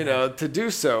 you know, to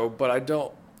do so, but I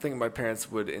don't think my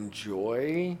parents would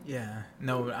enjoy. Yeah,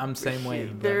 no, I'm the same way.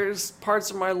 There's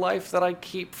parts of my life that I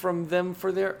keep from them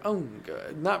for their own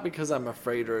good, not because I'm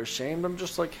afraid or ashamed. I'm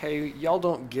just like, hey, y'all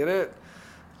don't get it.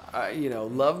 You know,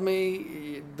 love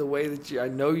me the way that I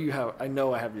know you have. I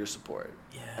know I have your support.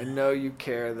 Yeah. I know you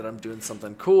care that I'm doing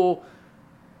something cool.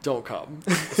 Don't come.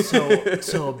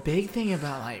 So a big thing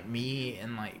about like me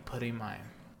and like putting my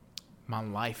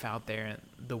life out there and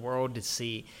the world to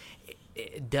see,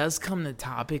 it does come to the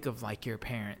topic of like your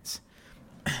parents,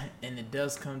 and it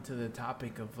does come to the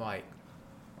topic of like.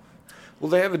 Well,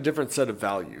 they have a different set of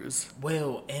values.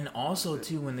 Well, and also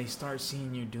too, when they start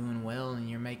seeing you're doing well and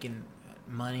you're making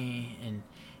money and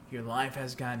your life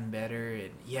has gotten better,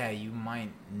 you might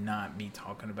not be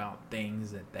talking about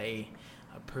things that they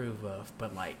approve of,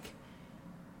 but like,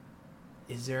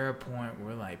 is there a point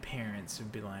where like parents would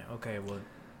be like, okay, well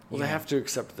they have to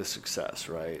accept the success,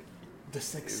 right? The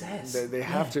success. They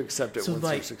have to accept it once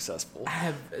they're successable.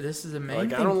 This is the main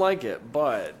thing. I don't like it,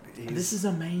 but this is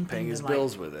the main paying thing his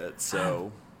bills with it.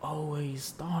 So I've always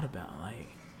thought about like,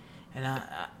 and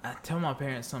I tell my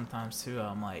parents sometimes too.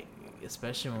 I'm like,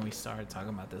 especially when we started talking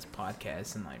about this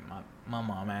podcast, and like my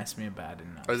mom asked me about it.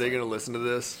 And are they going to listen to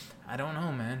this? I don't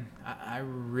know, man. I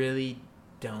really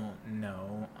don't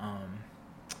know.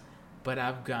 But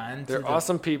I've gotten to They're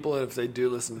awesome people, and if they do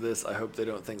listen to this, I hope they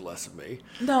don't think less of me.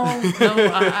 No,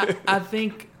 I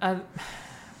think,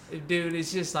 dude,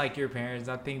 it's just like your parents.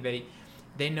 I think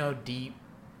they know deep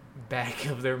back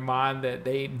of their mind that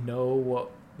they know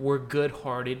what we're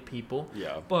good-hearted people.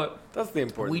 Yeah, but that's the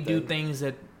important thing. We do things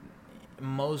that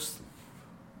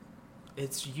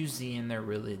it's usually in their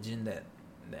religion that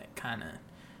kind of,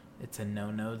 it's a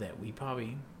no-no that we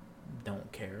probably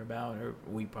don't care about, or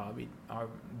we probably, our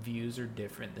views are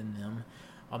different than them.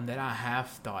 That I have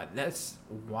thought, that's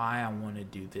why I want to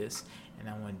do this, and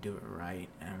I want to do it right,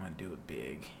 and I want to do it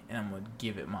big, and I'm going to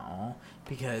give it my all,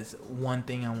 because one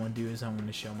thing I want to do is I want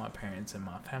to show my parents and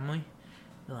my family,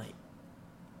 like,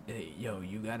 hey, yo,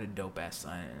 you got a dope-ass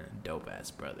son and a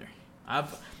dope-ass brother.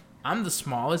 I'm the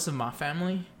smallest of my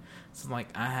family, so, like,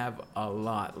 I have a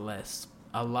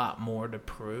lot more to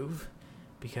prove,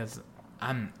 because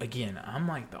I'm like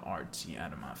the artsy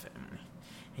out of my family.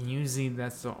 And usually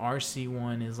that's the RC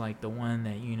one is like the one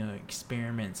that,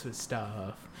 experiments with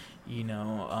stuff.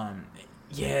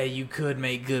 Yeah, you could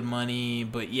make good money,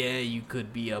 but yeah, you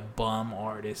could be a bum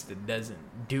artist that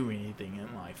doesn't do anything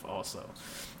in life also.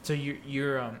 So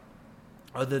you're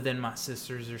other than my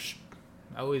sisters,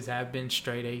 always have been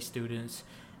straight A students.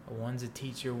 One's a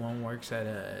teacher, one works at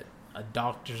a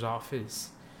doctor's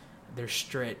office. They're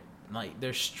straight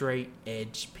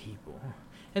edge people.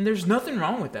 And there's nothing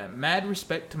wrong with that. Mad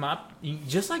respect to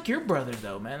just like your brother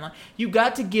though, man. Like, you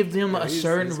got to give them a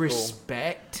certain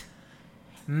respect.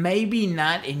 Cool. Maybe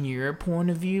not in your point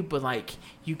of view, but like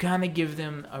you kind of give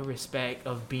them a respect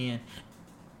of being.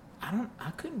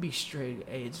 I couldn't be straight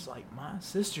edge like my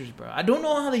sisters, bro. I don't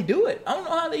know how they do it. I don't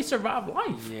know how they survive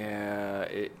life. Yeah,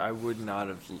 I would not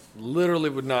have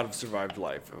survived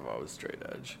life if I was straight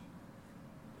edge.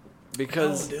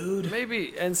 Because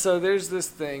maybe, and so there's this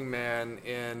thing, man,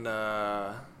 in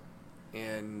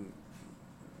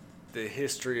the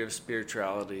history of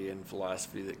spirituality and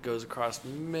philosophy that goes across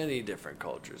many different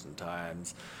cultures and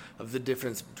times, of the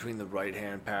difference between the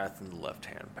right-hand path and the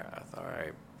left-hand path, all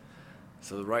right?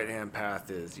 So the right-hand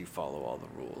path is you follow all the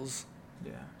rules.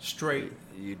 Yeah. Straight.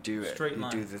 You do it. Straight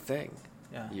line. You do the thing.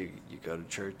 Yeah. You go to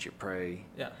church, you pray.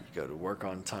 Yeah. You go to work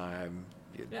on time.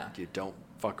 You don't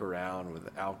fuck around with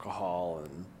alcohol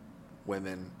and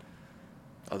women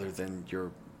other than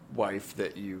your wife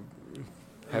that you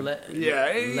have.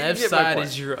 Left side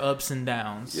is your ups and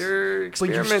downs. You're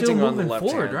experimenting on the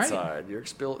left-hand right? side. You're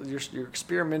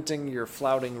experimenting, you're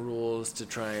flouting rules to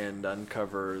try and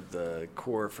uncover the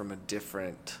core from a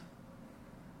different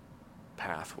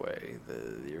pathway.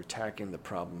 You're attacking the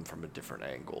problem from a different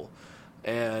angle.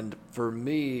 And for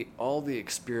me, all the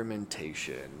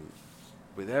experimentation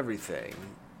with everything,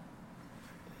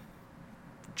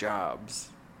 jobs,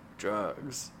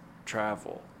 drugs,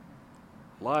 travel,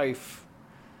 life,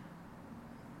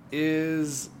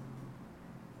 is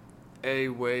a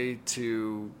way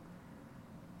to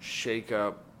shake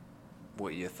up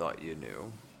what you thought you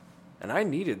knew. And I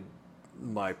needed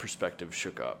my perspective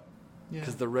shook up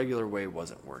because the regular way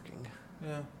wasn't working.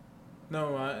 Yeah.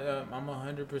 No, I'm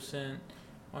 100%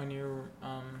 on your...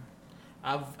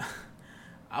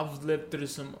 I've lived through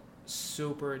some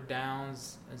super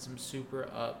downs and some super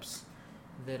ups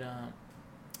that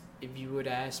if you would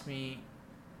ask me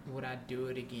would I do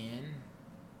it again,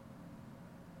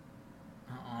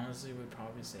 I honestly would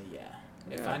probably say yeah.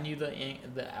 If I knew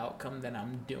the outcome that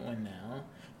I'm doing now,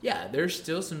 there's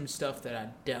still some stuff that I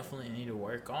definitely need to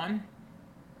work on.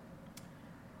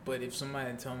 But if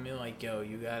somebody told me like, yo,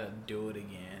 you gotta do it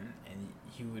again and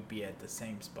you would be at the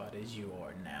same spot as you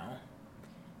are now,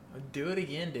 I'd do it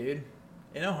again, dude,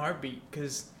 in a heartbeat.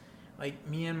 Because like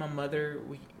me and my mother,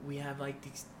 we have like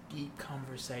these deep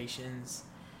conversations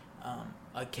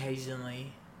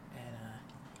occasionally,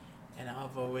 and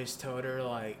I've always told her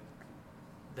like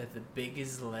that the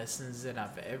biggest lessons that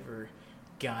I've ever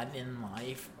gotten in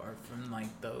life are from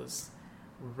like those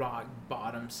rock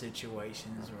bottom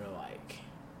situations where like,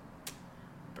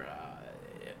 bruh,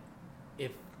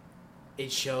 if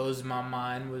it shows my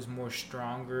mind was more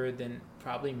stronger than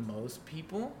probably most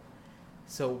people,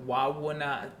 so why wouldn't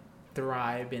I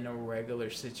thrive in a regular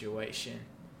situation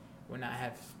when I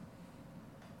have,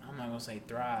 I'm not gonna say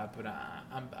thrive, but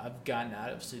I've gotten out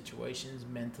of situations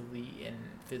mentally and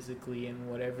physically and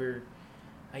whatever.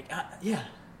 Like,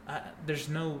 there's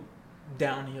no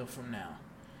downhill from now.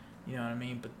 You know what I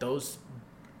mean? But those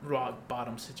rock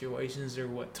bottom situations are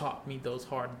what taught me those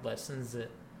hard lessons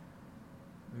that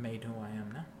made who I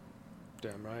am now.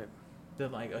 Damn right.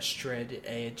 That like a straight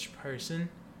edge person.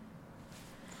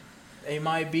 They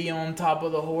might be on top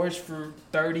of the horse for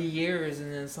 30 years,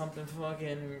 and then something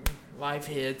fucking life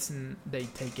hits, and they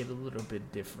take it a little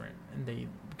bit different, and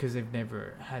because they've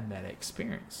never had that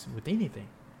experience with anything,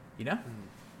 you know.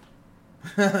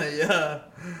 Yeah,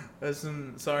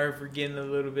 sorry for getting a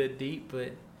little bit deep,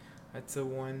 but that's the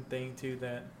one thing too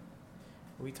that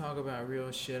we talk about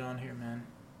real shit on here, man.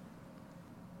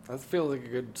 That feels like a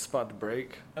good spot to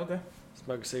break. Okay.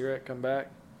 Smoke a cigarette, come back.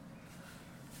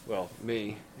 Well,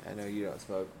 me. I know you don't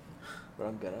smoke, but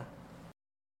I'm gonna.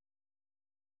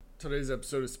 Today's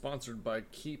episode is sponsored by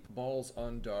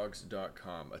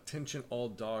KeepBallsOnDogs.com. Attention all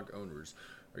dog owners.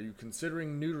 Are you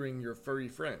considering neutering your furry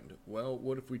friend? Well,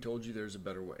 what if we told you there's a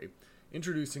better way?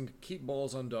 Introducing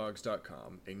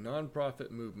KeepBallsOnDogs.com, a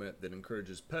non-profit movement that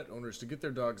encourages pet owners to get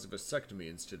their dogs a vasectomy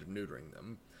instead of neutering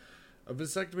them. A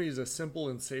vasectomy is a simple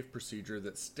and safe procedure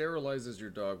that sterilizes your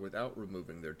dog without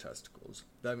removing their testicles.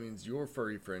 That means your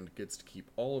furry friend gets to keep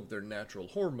all of their natural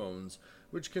hormones,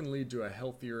 which can lead to a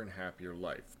healthier and happier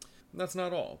life. And that's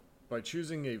not all. By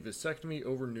choosing a vasectomy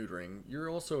over neutering, you're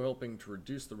also helping to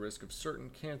reduce the risk of certain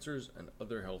cancers and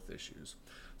other health issues.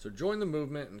 So join the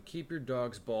movement and keep your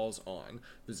dog's balls on.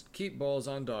 Visit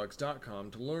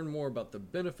KeepBallsOnDogs.com to learn more about the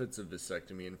benefits of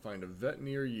vasectomy and find a vet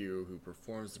near you who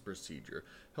performs the procedure.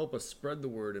 Help us spread the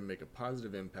word and make a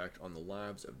positive impact on the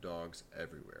lives of dogs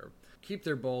everywhere. Keep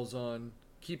their balls on,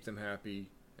 keep them happy,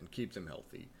 and keep them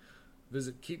healthy.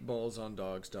 Visit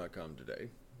KeepBallsOnDogs.com today.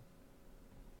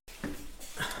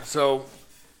 So,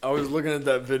 I was looking at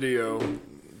that video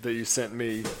that you sent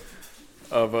me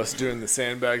of us doing the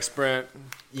sandbag sprint.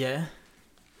 Yeah.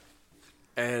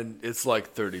 And it's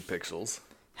like 30 pixels.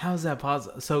 How's that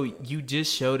possible? So you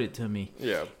just showed it to me.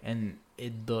 Yeah. And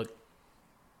it looked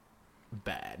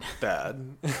bad.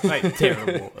 Like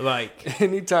terrible. Like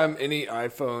anytime any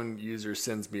iPhone user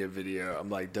sends me a video, I'm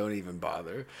like, don't even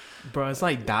bother. Bro, it's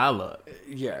like dial-up.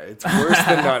 Yeah, it's worse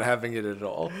than not having it at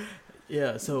all.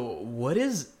 Yeah, so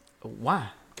why?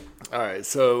 All right,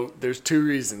 so there's two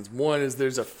reasons. One is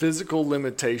there's a physical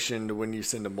limitation to when you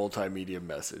send a multimedia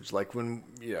message, like when,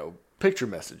 picture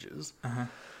messages. Uh-huh.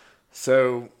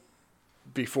 So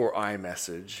before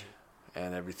iMessage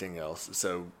and everything else.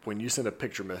 So when you send a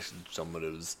picture message to someone,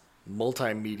 it was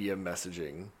multimedia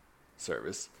messaging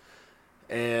service.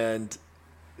 And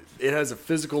it has a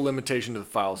physical limitation to the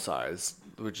file size,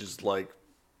 which is like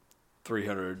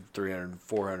 300,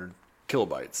 400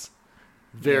 kilobytes.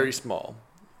 Very small.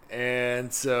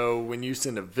 And so when you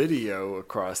send a video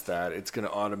across that, it's going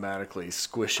to automatically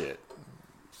squish it.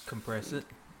 Compress it?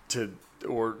 To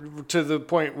the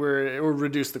point where it will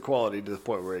reduce the quality to the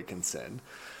point where it can send.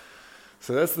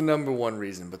 So that's the number one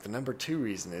reason. But the number two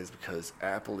reason is because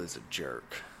Apple is a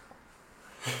jerk.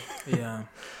 Yeah.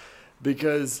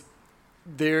 Because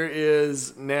there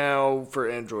is now for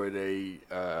Android a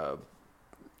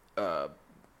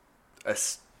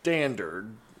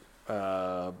standard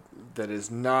that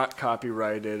is not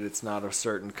copyrighted. It's not a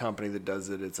certain company that does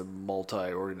it. It's a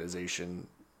multi-organization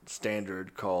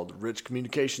standard called Rich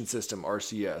Communication System,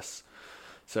 RCS.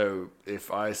 So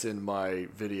if I send my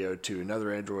video to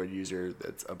another Android user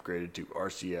that's upgraded to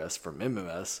RCS from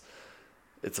MMS,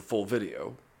 it's a full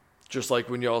video. Just like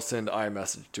when y'all send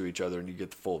iMessage to each other and you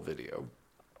get the full video.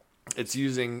 It's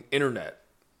using internet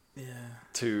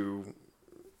to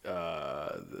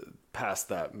pass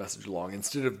that message along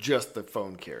instead of just the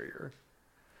phone carrier.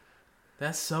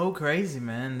 That's so crazy,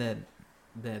 man. That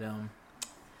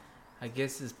I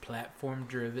guess is platform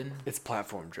driven. It's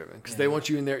platform driven because they want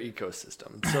you in their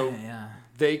ecosystem. So yeah.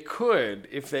 They could,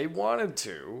 if they wanted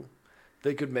to,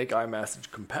 they could make iMessage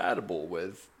compatible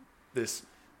with this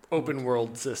open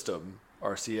world system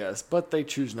RCS, but they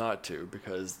choose not to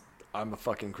because I'm a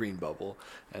fucking green bubble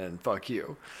and fuck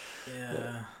you.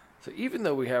 Yeah. So even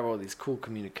though we have all these cool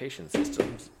communication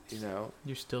systems,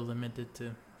 you're still limited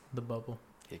to the bubble.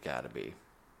 You gotta be.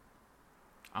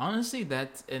 Honestly,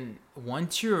 and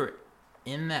once you're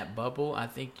in that bubble, I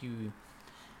think you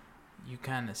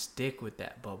kind of stick with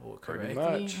that bubble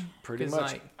correctly. Pretty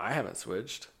much. I haven't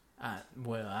switched. I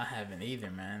haven't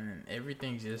either, man. And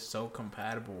everything's just so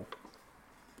compatible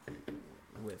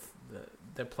with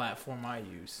the platform I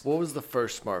use. What was the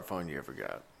first smartphone you ever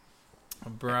got?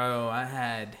 Bro,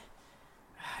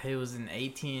 it was an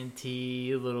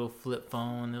AT&T little flip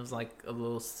phone. It was like a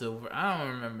little silver. I don't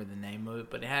remember the name of it,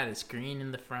 but it had a screen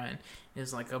in the front. It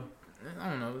was like I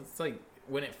don't know. It's like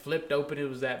when it flipped open, it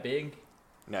was that big.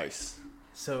 Nice.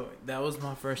 So that was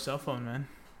my first cell phone, man.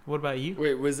 What about you?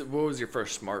 Wait, what was your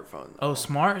first smartphone? Oh,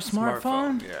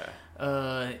 smartphone?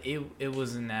 Yeah. It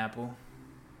was an Apple.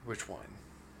 Which one?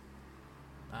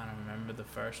 I don't remember the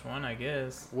first one, I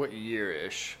guess. What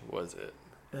year-ish was it?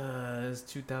 It was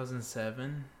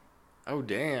 2007. Oh,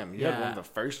 damn. You had one of the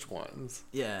first ones.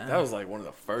 Yeah. That was like one of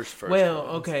the first Well, ones.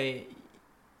 okay.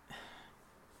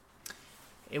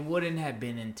 It wouldn't have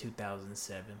been in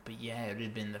 2007, but yeah, it would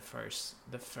have been the first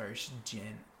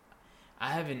gen.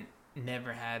 I haven't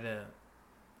never had a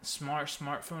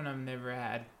smartphone. I've never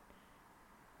had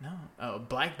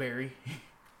BlackBerry,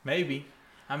 maybe.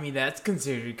 I mean, that's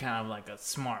considered kind of like a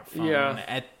smartphone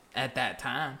at that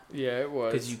time. Yeah, it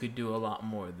was. Because you could do a lot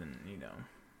more than,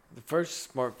 The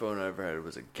first smartphone I ever had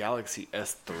was a Galaxy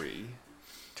S3.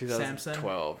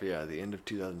 2012. Samsung? Yeah, the end of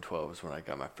 2012 is when I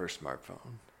got my first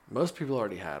smartphone. Most people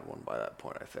already had one by that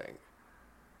point, I think.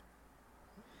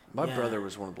 My brother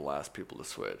was one of the last people to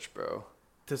switch, bro.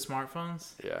 To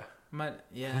smartphones? Yeah.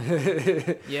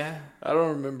 Yeah. I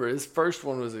don't remember. His first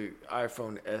one was an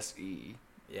iPhone SE.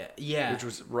 Yeah. Which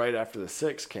was right after the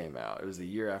 6 came out. It was the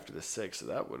year after the 6, so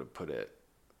that would have put it,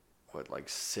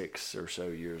 6 or so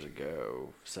years ago?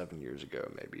 7 years ago,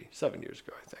 maybe. 7 years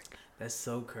ago, I think. That's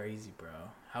so crazy, bro.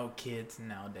 How kids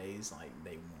nowadays,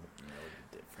 they won't know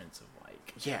the difference of,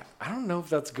 Yeah, I don't know if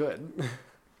that's good.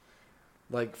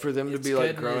 For them to be,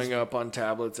 growing up on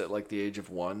tablets at, the age of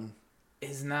 1.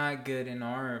 It's not good in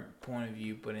our point of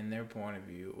view, but in their point of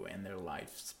view and their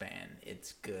lifespan,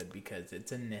 it's good because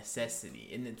it's a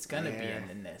necessity, and it's gonna be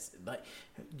a necessity.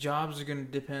 Jobs are gonna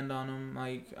depend on them.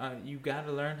 You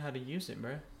gotta learn how to use it,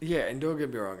 bro. Yeah, and don't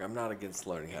get me wrong, I'm not against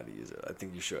learning how to use it. I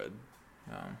think you should.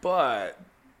 But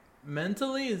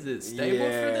mentally, is it stable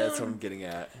for them? Yeah, that's what I'm getting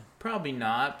at. Probably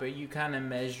not, but you kind of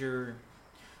measure.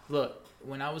 Look,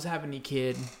 when I was having a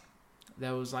kid,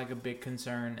 that was a big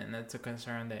concern, and that's a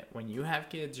concern that when you have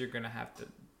kids, you're gonna have to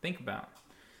think about.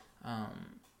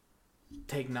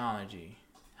 Technology,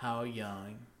 how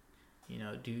young,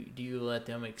 do you let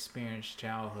them experience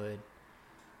childhood,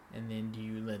 and then do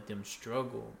you let them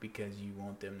struggle because you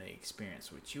want them to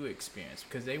experience what you experience?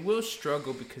 Because they will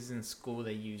struggle because in school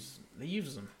they use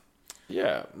them.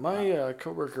 Yeah, my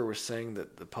coworker was saying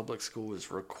that the public school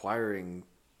is requiring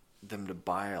them to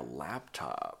buy a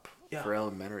laptop for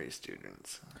elementary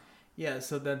students. Yeah,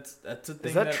 so that's a thing.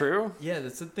 Is that true? Yeah,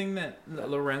 that's a thing that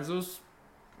Lorenzo's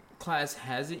class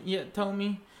hasn't yet told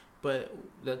me, but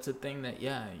that's a thing that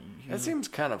that seems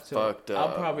kind of fucked up.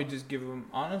 I'll probably just give him.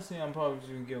 Honestly, I'm probably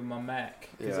just gonna give him my Mac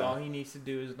because all he needs to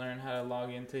do is learn how to log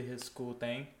into his school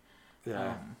thing.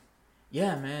 Yeah.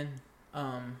 Man.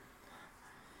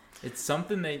 It's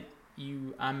something that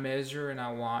I measure and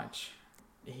I watch.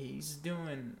 He's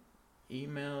doing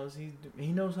emails. He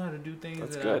knows how to do things.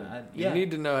 That's good. You need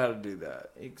to know how to do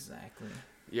that. Exactly.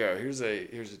 Yeah. Here's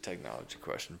a technology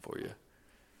question for you.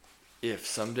 If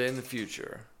someday in the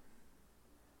future,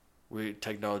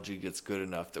 technology gets good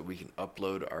enough that we can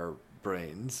upload our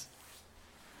brains,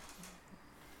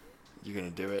 you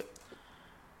gonna do it?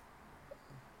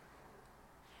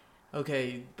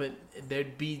 Okay, but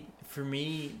there'd be, for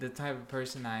me, the type of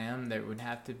person I am, there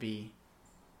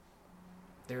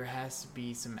has to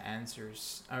be some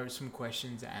answers, or some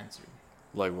questions answered.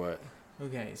 Like what?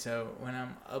 Okay, so when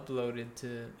I'm uploaded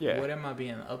to, what am I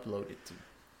being uploaded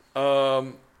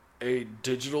to? A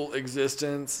digital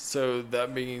existence. So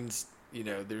that means,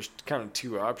 there's kind of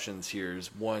two options here.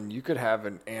 One, you could have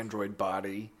an android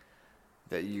body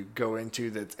that you go into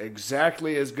that's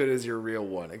exactly as good as your real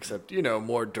one, except,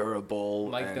 more durable.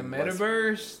 Like the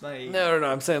metaverse? No.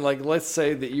 I'm saying, let's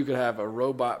say that you could have a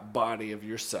robot body of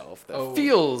yourself that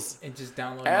feels and just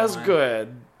download as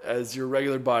good as your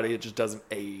regular body. It just doesn't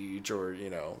age, or,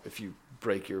 if you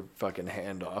break your fucking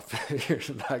hand off, you're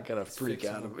not going to freak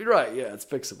out. Right, yeah, it's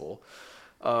fixable.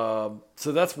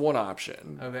 So that's one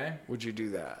option. Okay. Would you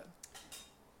do that?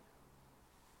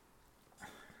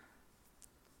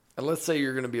 And let's say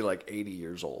you're going to be 80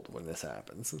 years old when this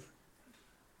happens.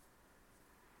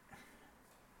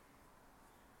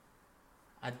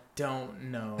 I don't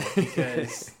know,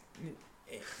 because,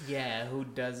 who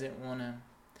doesn't want to?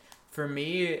 For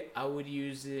me, I would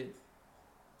use it.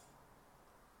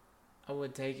 I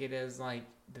would take it as I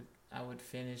would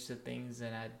finish the things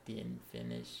that I didn't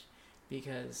finish,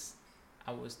 because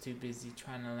I was too busy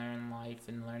trying to learn life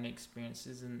and learn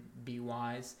experiences and be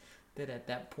wise, that at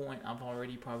that point I've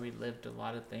already probably lived a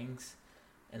lot of things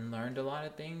and learned a lot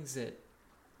of things, that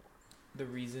the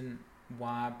reason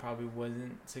why I probably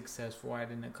wasn't successful, I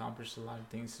didn't accomplish a lot of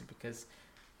things, is because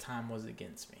time was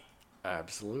against me.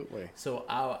 Absolutely. So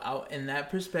I in that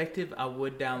perspective, I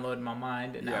would download my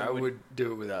mind, and I would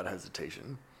do it without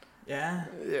hesitation. Yeah.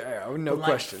 Yeah, no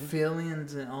question.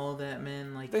 Feelings and all that,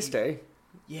 man. They stay.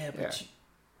 Yeah, but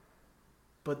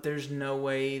but there's no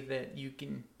way that you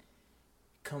can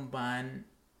combine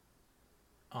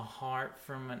a heart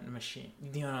from a machine.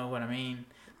 You know what I mean?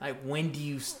 Like when do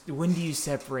you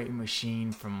separate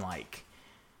machine from like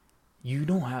you're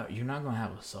not gonna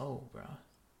have a soul, bro.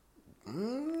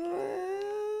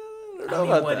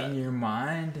 I What in your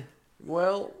mind?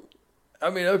 Well, I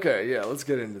mean, okay, yeah, let's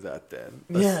get into that then.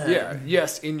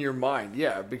 Yes, in your mind,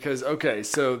 yeah, because okay,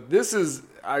 so this is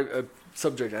a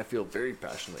subject I feel very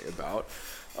passionately about.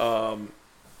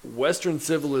 Western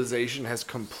civilization has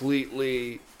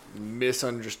completely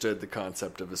misunderstood the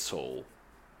concept of a soul.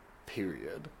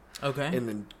 Period. Okay.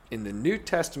 In the New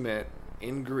Testament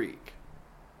in Greek,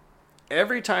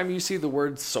 every time you see the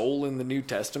word soul in the New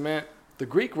Testament, the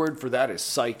Greek word for that is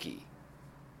psyche.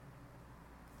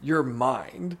 Your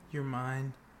mind. Your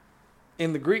mind.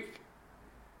 In the Greek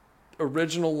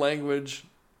original language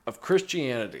of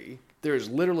Christianity, there is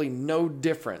literally no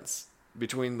difference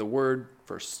between the word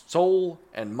for soul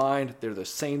and mind. They're the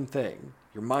same thing.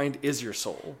 Your mind is your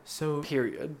soul. So,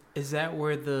 period. Is that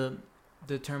where the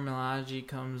terminology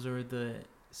comes, or the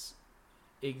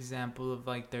example of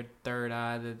like their third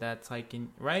eye? That's like in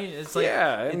right. It's like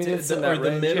it's in or that the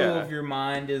range, middle of your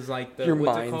mind is like your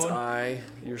mind's eye.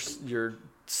 Your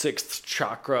sixth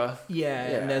chakra.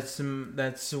 And that's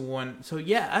the one. So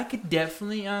I could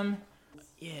definitely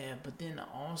but then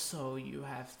also you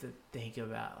have to think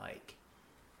about like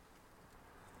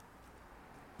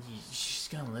you're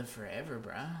just gonna live forever,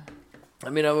 bro. I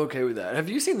mean, I'm okay with that. Have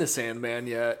you seen The Sandman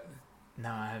yet? No,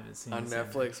 I haven't seen on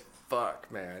Netflix.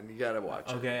 Fuck, man, you gotta watch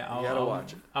it. Okay, I'll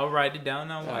watch it. I'll write it down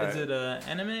now. Is it an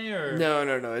anime or?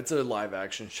 No. It's a live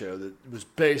action show that was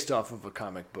based off of a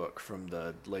comic book from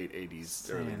the late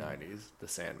 '80s, early '90s. The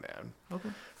Sandman. Okay.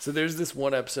 So there's this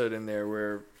one episode in there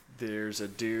where there's a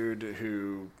dude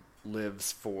who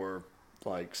lives for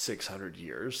like 600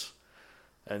 years,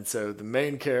 and so the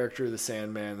main character, the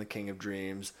Sandman, the King of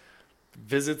Dreams,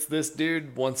 visits this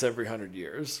dude once every 100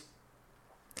 years.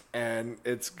 And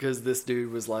it's because this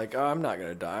dude was like, oh, I'm not going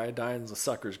to die. Dying's a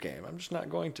sucker's game. I'm just not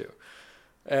going to.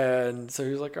 And so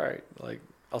he was like, all right, like,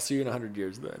 I'll see you in 100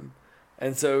 years then.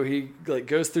 And so he like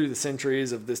goes through the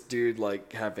centuries of this dude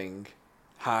like having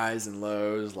highs and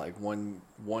lows. Like one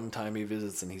time he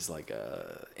visits and he's like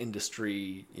a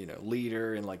industry,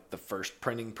 leader in like the first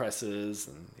printing presses,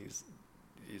 and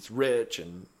he's rich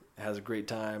and has a great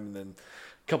time. And then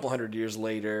a couple 100 years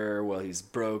later, well, he's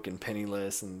broke and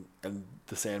penniless, and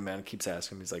the Sandman keeps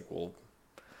asking him, he's like, well,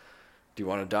 do you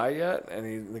want to die yet?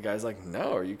 And the guy's like,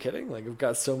 no, are you kidding? Like, I've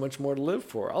got so much more to live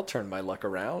for. I'll turn my luck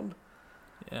around.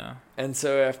 Yeah. And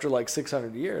so after like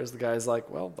 600 years, the guy's like,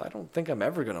 well, I don't think I'm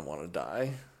ever going to want to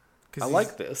die. I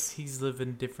like this. He's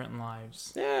living different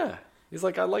lives. Yeah. He's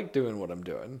like, I like doing what I'm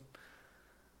doing.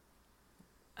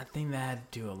 I think that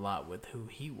had to do a lot with who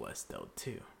he was, though,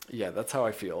 too. Yeah, that's how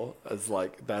I feel. It's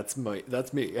like that's me.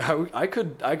 I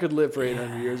could live for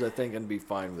 800 years, I think, and be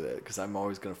fine with it, because I'm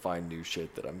always gonna find new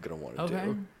shit that I'm gonna want to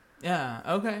do. Yeah.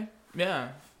 Okay. Yeah.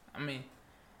 I mean,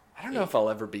 I don't know if I'll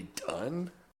ever be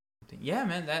done. Yeah,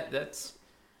 man.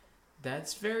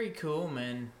 That's very cool,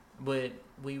 man. But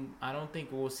I don't think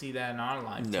we'll see that in our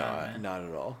lifetime. No, man. Not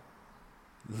at all.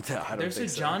 No, I don't There's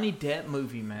think a Johnny Depp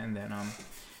movie, man,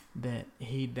 that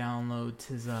he downloads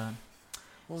his What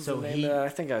was the name of that? I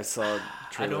think I saw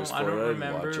trailers for it. I don't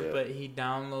remember, but he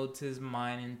downloads his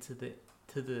mind into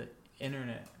the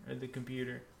internet or the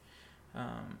computer.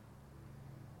 I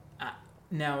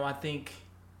think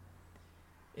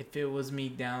if it was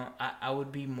me I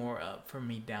would be more up for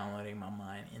me downloading my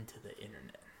mind into the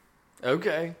internet.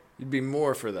 Okay, you'd be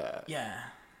more for that. Yeah.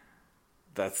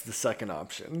 That's the second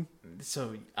option.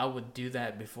 So I would do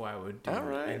that before I would do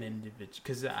an individual,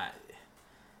 because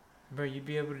bro, you'd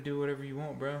be able to do whatever you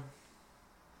want, bro.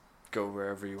 Go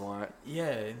wherever you want.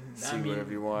 Yeah. See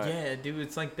whatever you want. Yeah, dude,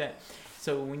 it's like that.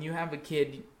 So when you have a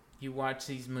kid, you watch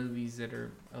these movies that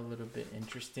are a little bit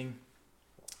interesting,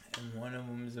 and one of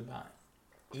them is about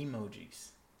emojis.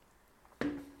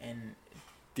 And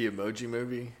the Emoji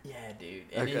Movie? Yeah, dude.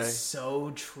 And it's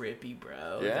so trippy,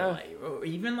 bro. Yeah. Or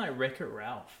even like Wreck-It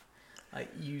Ralph. Like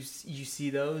you see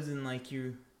those and like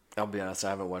you. I'll be honest, I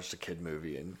haven't watched a kid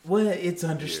movie in. Well, it's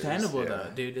understandable years,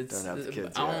 though, dude. Don't have the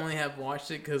kids I only have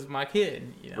watched it because my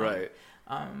kid, Right.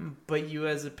 But you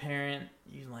as a parent,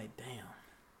 you're like, damn.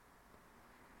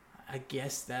 I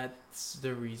guess that's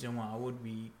the reason why would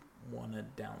we want to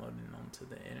download it onto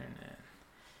the internet,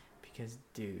 because,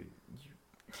 dude, you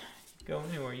go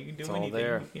anywhere, you can do anything. All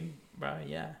there. You can, bro.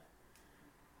 Yeah.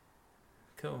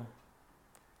 Cool.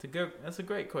 That's a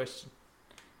great question.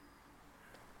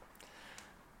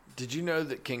 Did you know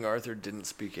that King Arthur didn't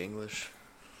speak English?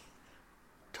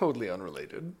 Totally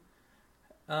unrelated.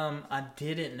 I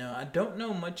didn't know. I don't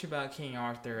know much about King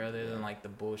Arthur other than like the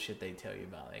bullshit they tell you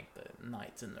about, like the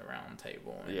Knights in the Round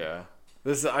Table. Yeah.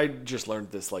 I just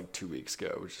learned this like 2 weeks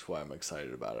ago, which is why I'm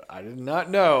excited about it. I did not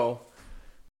know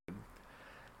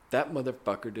that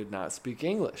motherfucker did not speak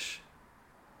English.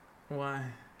 Why?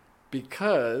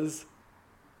 Because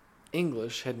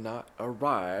English had not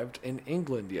arrived in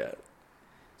England yet.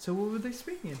 So what were they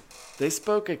speaking? They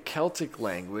spoke a Celtic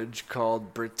language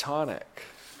called Brittonic.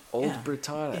 Old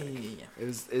Brittonic.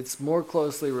 Yeah. It's more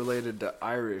closely related to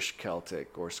Irish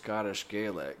Celtic or Scottish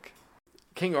Gaelic.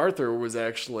 King Arthur was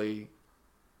actually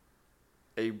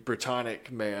a Brittonic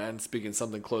man speaking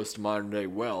something close to modern day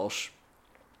Welsh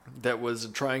that was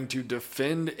trying to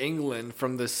defend England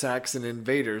from the Saxon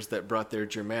invaders that brought their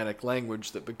Germanic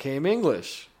language that became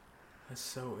English. That's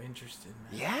so interesting,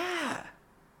 man. Yeah.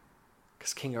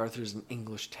 Because King Arthur's an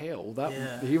English tale.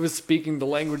 Yeah. He was speaking the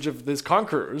language of his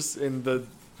conquerors in the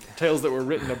tales that were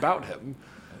written about him.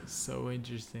 That's so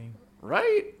interesting.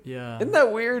 Right? Yeah. Isn't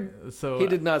that weird? So He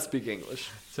did not speak English.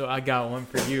 So I got one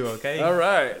for you, okay? All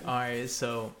right. All right.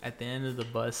 So at the end of the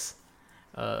bus,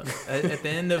 at the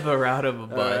end of a route of a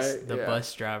bus, right, the yeah.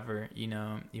 bus driver,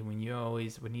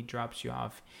 when he drops you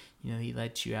off, he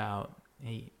lets you out.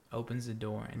 He opens the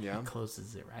door and he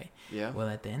closes it, right? Yeah. Well,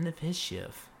 at the end of his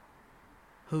shift,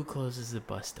 who closes the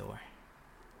bus door?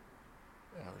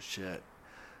 Oh, shit.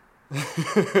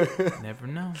 Never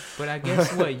know. But I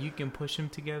guess what? You can push them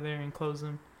together and close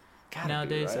them.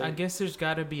 Nowadays, right? I guess there's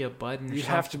got to be a button. You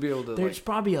have to be able to. There's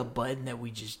probably a button that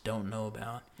we just don't know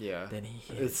about. Yeah. That he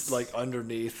hits. It's like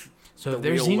underneath. So the if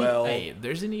there's wheel well. if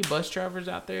there's any bus drivers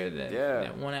out there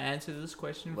that want to answer this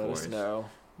question Let for us us, know.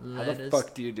 How the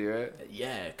fuck do you do it?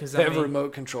 Yeah, because They have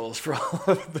remote controls for all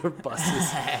of their buses.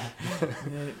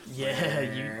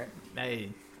 Hey,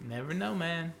 never know,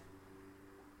 man.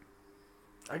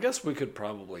 I guess we could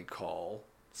probably call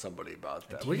somebody about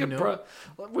that. Do We you could know?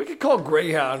 we could call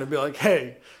Greyhound and be like,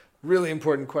 "Hey, really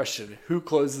important question: who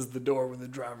closes the door when the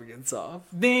driver gets off?"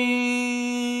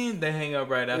 Ding! They hang up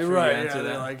right after you answer that.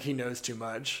 They're like, "He knows too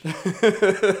much."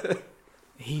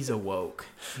 He's a woke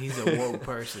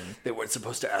person. They weren't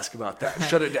supposed to ask about that.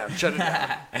 Shut it down. Shut it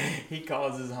down. He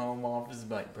calls his home office,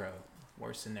 like, bro,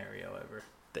 worst scenario ever.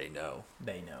 They know.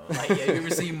 Like, have you ever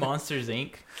seen Monsters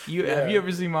Inc? Have you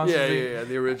ever seen Monsters Inc? Yeah,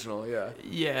 the original, yeah.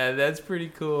 Yeah, that's pretty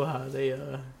cool how they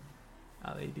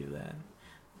do that.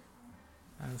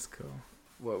 That's cool.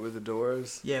 What, with the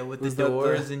doors? Yeah, with the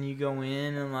doors, and you go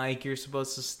in, and like you're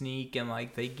supposed to sneak, and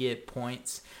like they get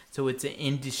points. So it's an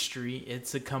industry.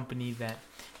 It's a company that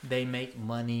they make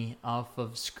money off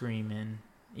of screaming.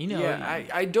 Yeah,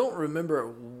 I don't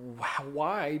remember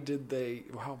why did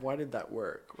that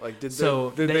work? Like did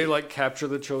they like capture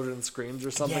the children's screams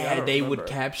or something? Yeah, they would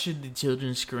capture the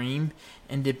children's scream,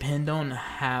 and depend on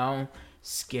how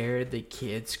scared the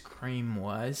kid's scream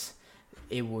was,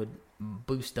 it would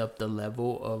boost up the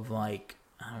level of like,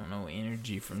 I don't know,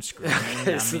 energy from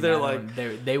screaming. So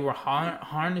they were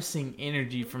harnessing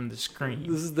energy from the scream.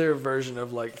 This is their version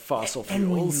of like fossil fuels.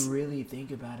 And when you really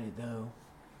think about it, though,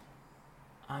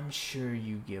 I'm sure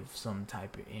you give some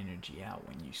type of energy out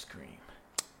when you scream.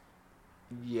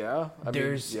 Yeah,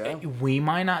 we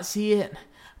might not see it,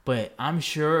 but I'm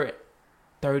sure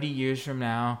 30 years from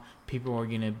now, people are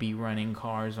gonna be running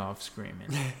cars off screaming.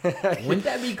 Wouldn't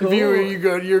that be cool?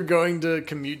 You're going to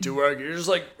commute to work. You're just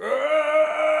like,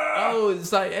 oh,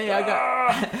 it's like, hey,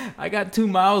 I got 2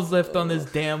 miles left on this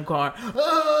damn car.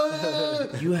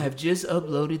 You have just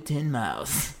uploaded 10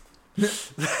 miles.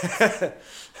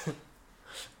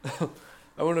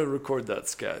 I want to record that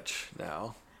sketch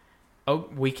now. Oh,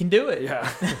 we can do it. Yeah.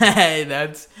 Hey,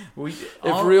 if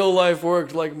real life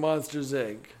worked like Monsters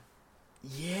Inc.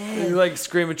 Yeah. You like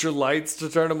scream at your lights to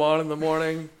turn them on in the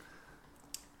morning.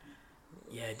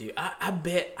 Yeah, dude. I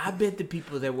bet the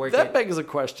people that work that begs a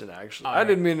question. Actually, right. I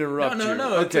didn't mean to interrupt you.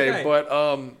 No. Okay, but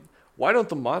why don't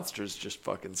the monsters just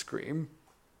fucking scream?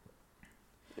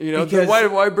 Because,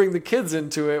 why bring the kids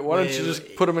into it? Why don't you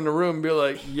just put them in a room and be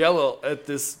like, yell at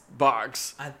this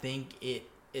box? I think it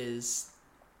is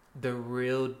the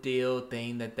real deal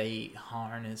thing that they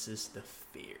harness is the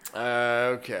fear.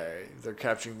 Okay, they're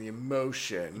capturing the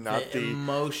emotion, not the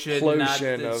emotion,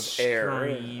 explosion not the of air.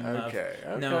 Okay.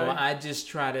 No, I just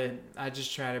try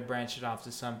to branch it off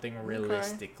to something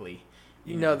realistically.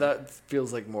 That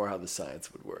feels like more how the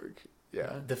science would work.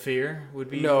 Yeah. The fear would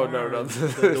be no.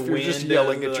 The wind just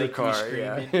yelling at your car.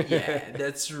 Yeah,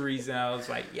 that's the reason I was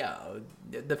like,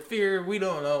 the fear, we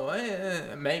don't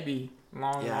know. Maybe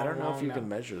long. Yeah, I don't know if you now. can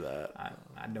measure that.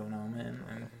 I don't know,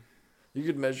 man. You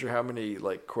could measure how many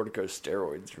like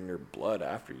corticosteroids are in your blood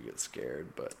after you get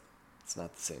scared, but it's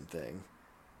not the same thing.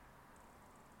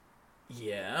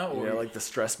 Yeah, or like the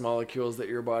stress molecules that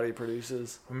your body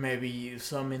produces. Or maybe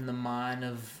some in the mind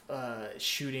of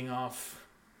shooting off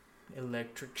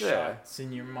electric shots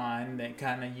in your mind that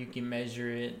kind of you can measure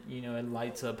it. It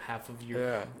lights up half of your.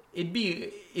 Yeah. It'd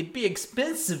be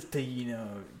expensive to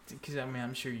because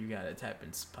I'm sure you gotta tap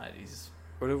into Spidey's.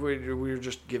 What if we were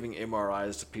just giving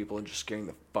MRIs to people and just scaring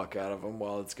the fuck out of them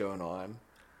while it's going on?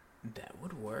 That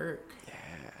would work. Yeah.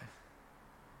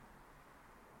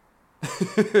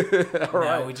 All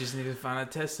right. Now we just need to find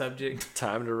a test subject.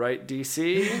 Time to write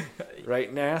DC,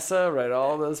 write NASA, write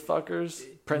all those fuckers.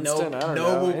 Princeton, I don't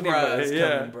know. Nobel Prize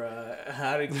coming, bro.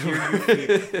 How to cure your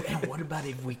fear. And what about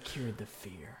if we cured the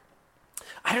fear?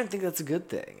 I don't think that's a good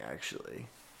thing, actually.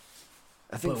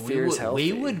 I think fear is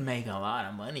healthy. We would make a lot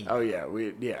of money. Oh, yeah.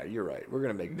 You're right. We're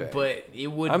going to make bank. But it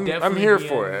would I'm here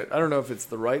for it. I don't know if it's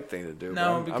the right thing to do, but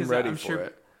I'm ready for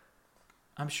it.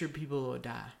 I'm sure people will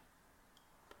die.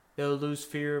 They'll lose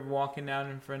fear of walking out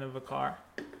in front of a car.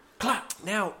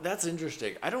 Now, that's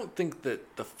interesting. I don't think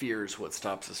that the fear is what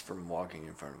stops us from walking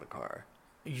in front of a car.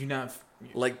 You're not...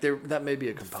 Like, that may be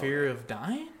a component. Fear of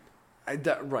dying?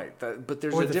 But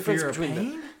there's a difference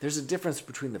between there's a difference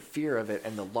between the fear of it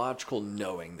and the logical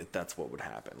knowing that that's what would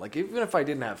happen. Like, even if I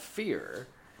didn't have fear,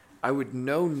 I would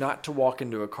know not to walk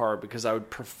into a car because I would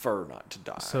prefer not to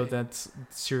die. So that's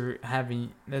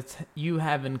you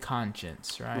having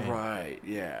conscience, right? Right.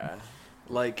 Yeah.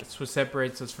 Like, that's what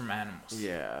separates us from animals.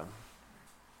 Yeah.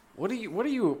 What do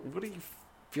you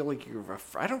feel like you're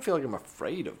afraid? I don't feel like I'm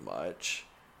afraid of much.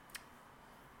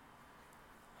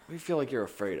 What do you feel like you're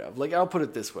afraid of? Like, I'll put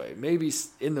it this way. Maybe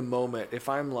in the moment, if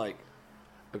I'm like,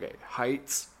 okay,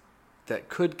 heights that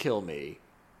could kill me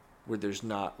where there's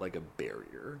not like a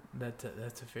barrier. That's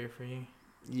a fear for you?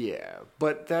 Yeah,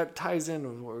 but that ties in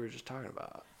with what we were just talking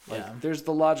about. Like, there's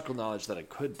the logical knowledge that I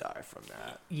could die from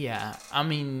that. Yeah, I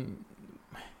mean,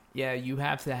 yeah, you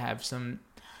have to have some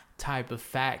type of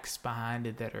facts behind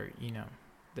it that are,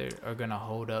 that are going to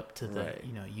hold up to the,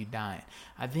 you dying.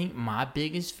 I think my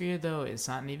biggest fear, though, it's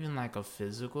not even like a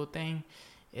physical thing.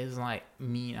 It's like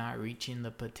me not reaching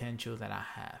the potential that I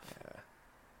have. Yeah.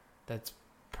 That's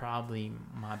probably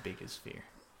my biggest fear.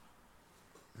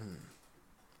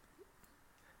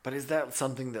 But is that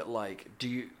something that, like,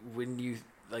 when you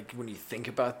think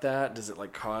about that, does it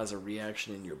like cause a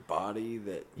reaction in your body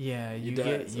that you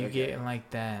get like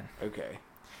that? Okay.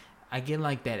 I get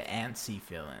like that antsy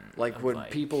feeling. Like when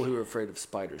people who are afraid of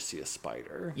spiders see a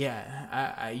spider.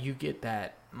 Yeah, you get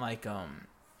that like you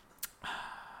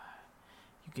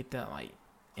get that like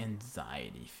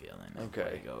anxiety feeling.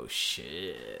 Okay. Like, oh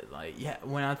shit. Like, yeah,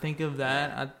 when I think of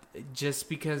that, just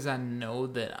because I know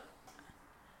that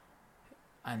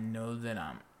I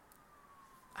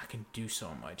can do so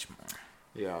much more.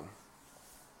 Yeah.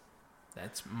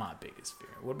 That's my biggest fear.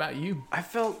 What about you? I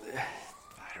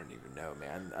don't even know,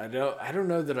 man. I don't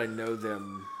know that I know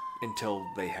them until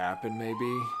they happen,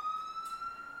 maybe.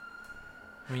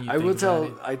 I will tell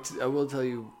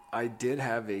you, I did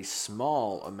have a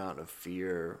small amount of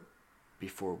fear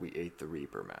before we ate the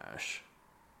Reaper mash.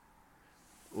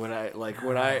 When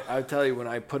I tell you, when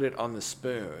I put it on the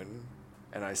spoon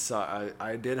and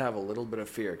I did have a little bit of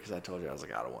fear because I told you, I was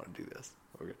like, I don't want to do this.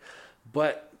 Okay.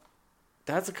 But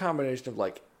that's a combination of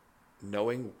like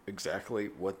knowing exactly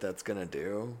what that's going to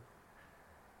do.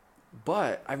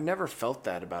 But I've never felt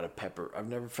that about a pepper. I've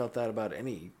never felt that about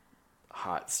any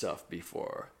hot stuff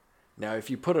before. Now, if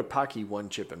you put a Pocky one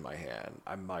chip in my hand,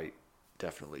 I might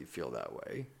definitely feel that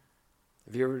way.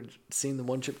 Have you ever seen the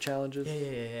one chip challenges?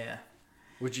 Yeah.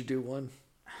 Would you do one?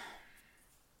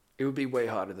 It would be way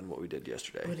hotter than what we did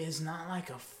yesterday. But it's not like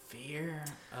a fear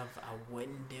of I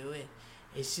wouldn't do it.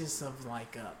 It's just of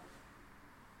like a...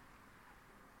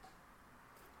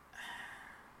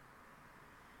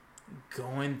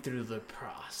 going through the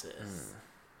process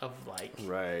of like...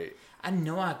 Right. I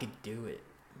know I could do it,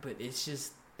 but it's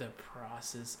just the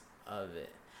process of it.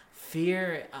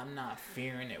 Fear, I'm not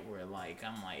fearing it where like,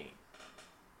 I'm like...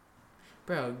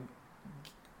 Bro,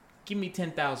 give me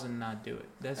 10,000 and I'll do it.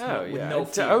 That's with no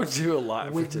fear. I would do a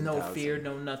lot with for 10,000. No fear,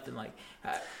 no nothing. Like,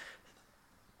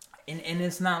 and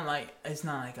it's not like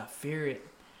I fear it,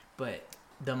 but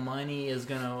the money is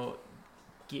gonna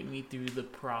get me through the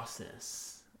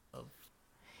process of.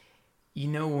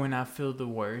 When I feel the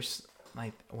worst,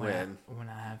 like when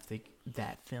I have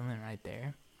that feeling right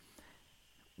there.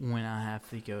 When I have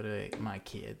to go to my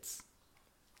kids'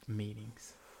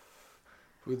 meetings.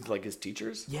 With like his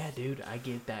teachers? Yeah, dude, I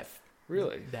get that.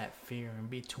 Really? That fear in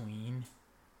between.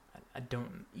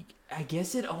 I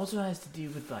guess it also has to do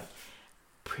with like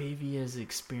previous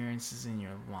experiences in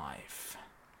your life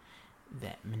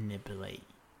that manipulate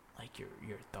like your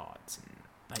thoughts and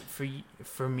Like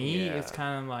for me, Yeah. it's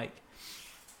kind of like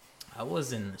I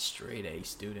wasn't a straight A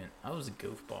student. I was a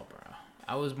goofball, bro.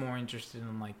 I was more interested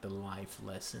in like the life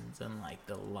lessons and like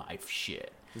the life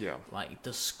shit. Yeah. Like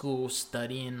the school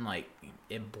studying, like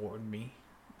it bored me.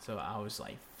 So I was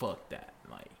like, fuck that.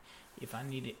 Like if I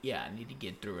need to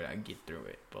get through it, I get through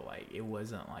it. But like it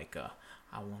wasn't like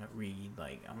I want to read,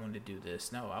 like I want to do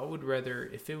this. No, I would rather,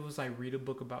 if it was like read a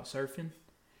book about surfing.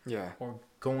 Yeah. Or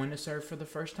going to surf for the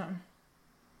first time.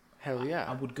 Hell yeah.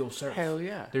 I would go surf. Hell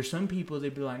yeah. There's some people,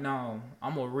 they'd be like, no,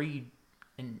 I'm going to read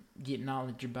and get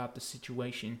knowledge about the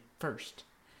situation first.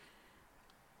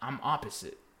 I'm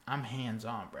opposite. I'm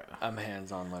hands-on, bro. I'm a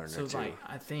hands-on learner, so, too. like,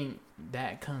 I think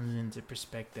that comes into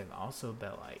perspective also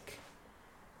that, like,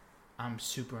 I'm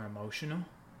super emotional.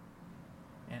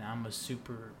 And I'm a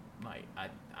super, like,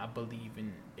 I believe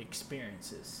in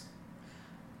experiences.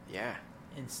 Yeah.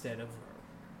 Instead of...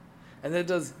 And that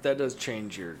does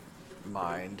change your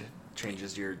mind,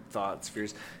 changes your thought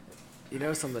spheres. You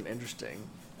know something interesting?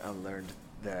 I learned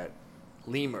that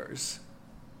lemurs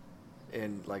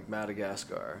in like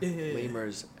Madagascar,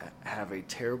 lemurs have a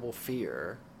terrible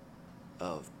fear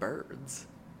of birds.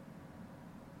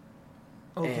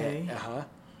 Okay.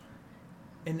 And,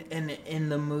 And in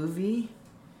the movie,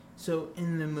 so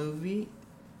in the movie,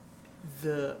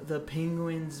 the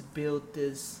penguins built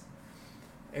this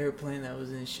airplane that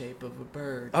was in shape of a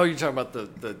bird. Oh, you're talking about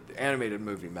the animated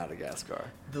movie Madagascar.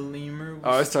 The lemur was...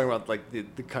 Oh, I was talking about like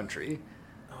the country,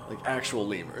 like actual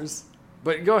lemurs.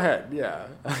 But go ahead, yeah.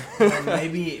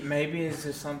 maybe it's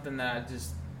just something that I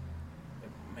just...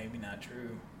 Maybe not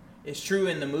true. It's true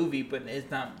in the movie, but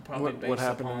it's not probably based What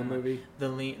happened upon in the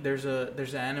movie? There's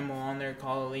an animal on there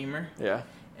called a lemur. Yeah.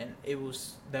 And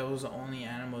that was the only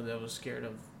animal that was scared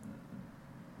of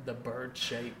the bird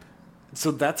shape. So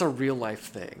that's a real life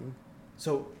thing.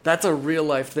 So that's a real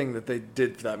life thing that they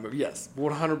did for that movie. Yes,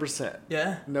 100%.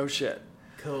 Yeah. No shit.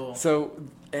 Cool. So,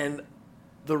 and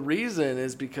the reason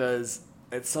is because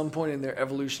at some point in their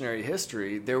evolutionary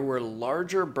history, there were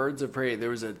larger birds of prey. There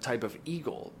was a type of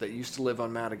eagle that used to live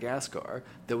on Madagascar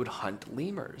that would hunt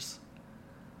lemurs.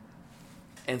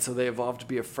 And so they evolved to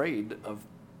be afraid of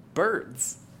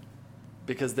birds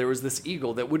because there was this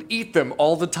eagle that would eat them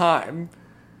all the time.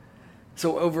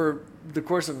 So over the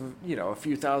course of, a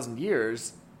few thousand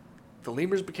years, the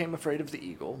lemurs became afraid of the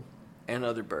eagle and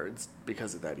other birds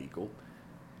because of that eagle.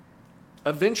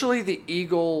 Eventually, the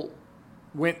eagle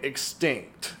went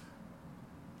extinct.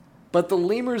 But the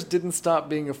lemurs didn't stop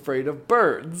being afraid of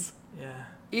birds. Yeah.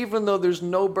 Even though there's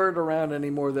no bird around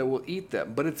anymore that will eat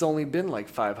them. But it's only been like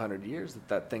 500 years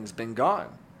that thing's been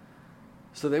gone.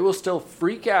 So they will still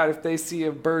freak out if they see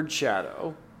a bird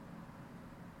shadow.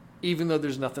 Even though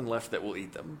there's nothing left that will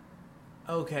eat them.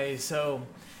 Okay, so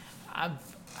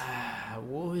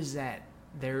what was that?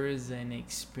 There was an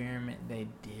experiment they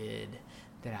did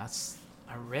that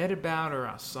I read about or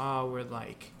I saw where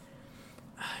like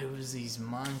it was these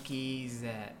monkeys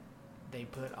that they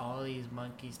put all these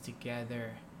monkeys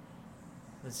together.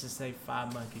 Let's just say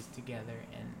 5 monkeys together,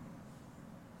 and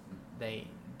they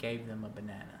gave them a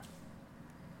banana.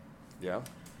 Yeah.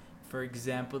 For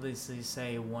example, they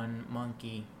say one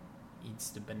monkey eats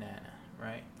the banana,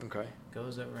 right? Okay.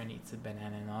 Goes over and eats the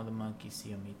banana, and all the monkeys see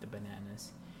him eat the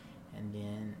bananas. And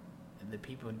then the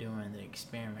people doing the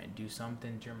experiment do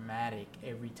something dramatic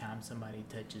every time somebody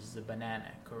touches the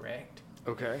banana, correct?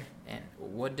 Okay. And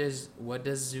what does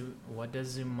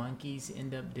the monkeys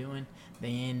end up doing?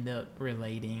 They end up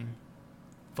relating,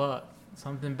 fuck.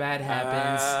 Something bad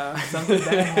happens. Something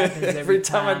bad happens every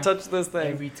time I touch this thing.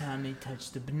 Every time they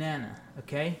touch the banana,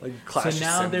 okay? Like a clash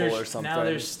symbol or something. Now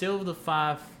there's still the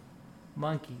 5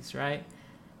 monkeys, right?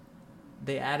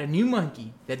 They add a new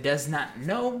monkey that does not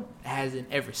know,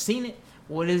 hasn't ever seen it.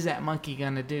 What is that monkey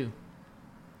gonna do?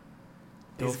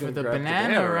 Go for the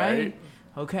banana, right?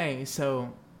 Okay,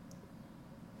 so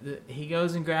he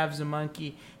goes and grabs the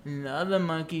monkey, and the other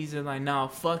monkeys are like, "No,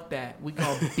 fuck that. We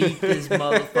gonna beat this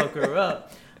motherfucker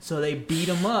up." So they beat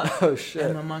him up. Oh shit!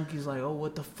 And the monkey's like, "Oh,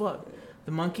 what the fuck?"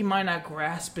 The monkey might not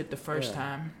grasp it the first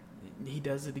time. He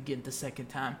does it again the second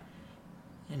time,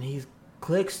 and he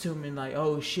clicks to him and like,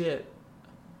 "Oh shit,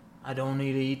 I don't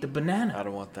need to eat the banana." I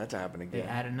don't want that to happen again. They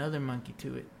add another monkey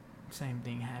to it. Same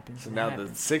thing happens. So now the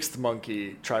 6th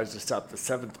monkey tries to stop the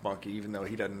 7th monkey, even though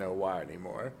he doesn't know why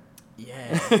anymore.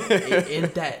 Yeah.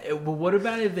 But what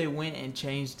about if they went and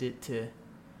changed it to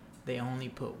they only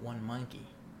put 1 monkey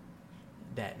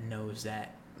that knows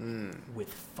that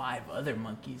with 5 other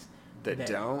monkeys that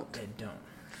don't? That don't.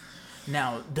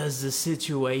 Now, does the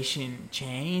situation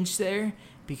change there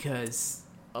because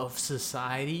of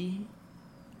society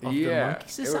of the monkey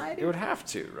society? It would have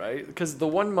to, right? Because the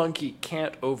one monkey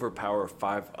can't overpower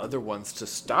 5 other ones to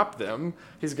stop them.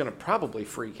 He's going to probably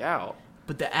freak out.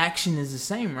 But the action is the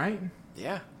same, right?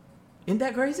 Yeah. Isn't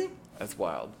that crazy? That's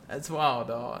wild. That's wild,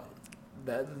 dog.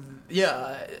 When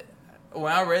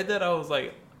I read that, I was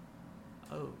like,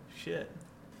 oh, shit.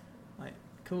 Like,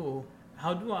 cool.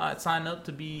 How do I sign up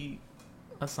to be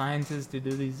a scientist to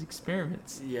do these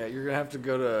experiments? Yeah, you're going to have to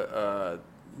go to,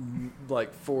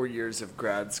 4 years of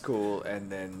grad school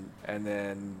and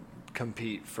then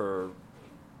compete for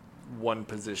one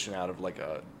position out of,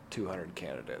 200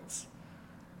 candidates.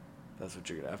 That's what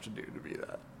you're going to have to do to be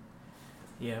that.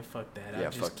 Yeah, fuck that. Yeah,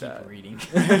 I'll just keep reading.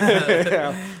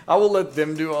 Yeah. I will let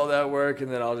them do all that work,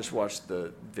 and then I'll just watch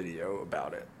the video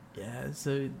about it. Yeah,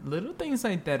 so little things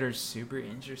like that are super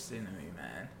interesting to me,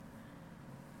 man.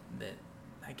 That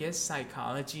I guess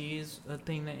psychology is a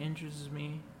thing that interests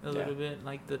me a little bit,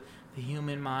 like the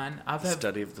human mind.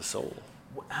 Study of the soul.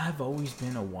 I've always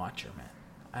been a watcher, man.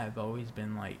 I've always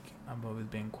been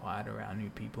quiet around new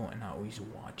people, and I always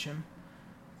watch them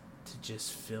to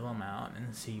just fill them out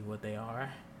and see what they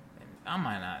are. And I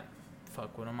might not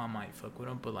fuck with them,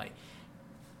 but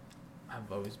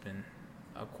I've always been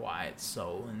a quiet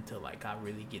soul until I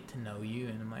really get to know you,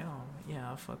 and I'm like, oh yeah,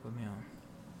 I'll fuck with him.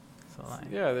 So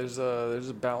there's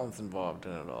a balance involved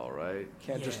in it all, right?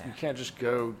 You can't just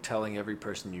go telling every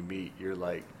person you meet your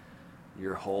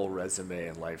whole resume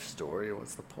and life story.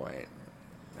 What's the point?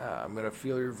 I'm gonna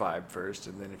feel your vibe first,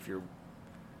 and then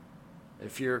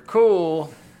if you're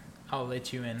cool, I'll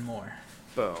let you in more.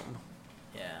 Boom.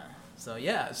 Yeah. So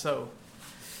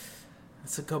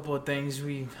that's a couple of things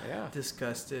we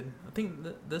discussed. I think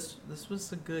this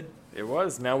was a good. It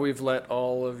was. Now we've let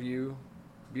all of you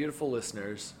beautiful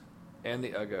listeners and the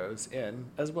uggos in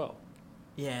as well.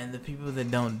 Yeah, and the people that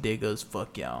don't dig us,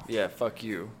 fuck y'all. Yeah, fuck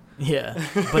you. Yeah,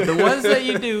 but the ones that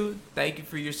you do, thank you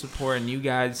for your support, and you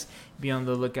guys be on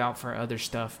the lookout for other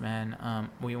stuff, man.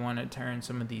 We want to turn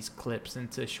some of these clips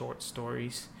into short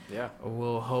stories. Yeah.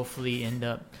 We'll hopefully end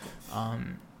up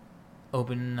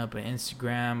opening up an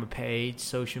Instagram, a page,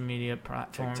 social media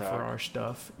platform TikTok. For our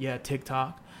stuff. Yeah,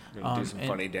 TikTok. Do some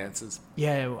funny dances.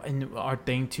 Yeah, and our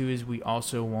thing too is we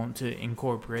also want to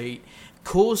incorporate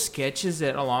cool sketches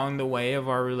that along the way of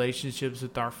our relationships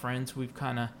with our friends we've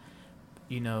kind of,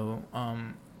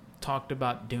 talked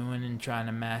about doing and trying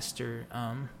to master.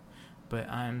 But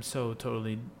I'm so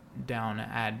totally down to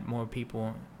add more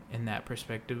people in that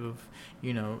perspective of,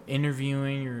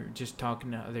 interviewing or just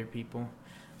talking to other people.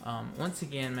 Once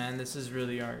again, man, this is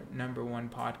really our number 1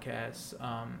 podcast.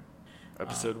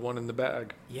 Episode 1 in the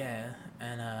bag. Yeah,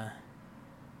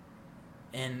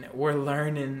 and we're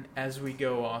learning as we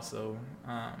go. Also,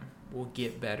 we'll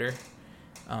get better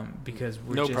because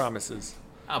we're no promises.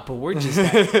 But we're just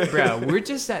that, bro. We're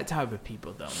just that type of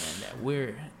people, though, man.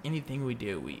 That anything we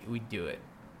do, we do it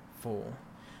full.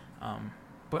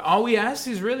 But all we ask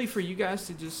is really for you guys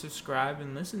to just subscribe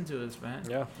and listen to us, man.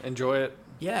 Yeah, enjoy it.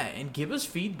 Yeah, and give us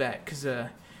feedback because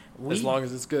as long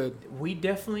as it's good. We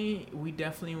definitely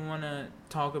want to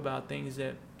talk about things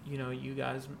that you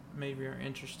guys maybe are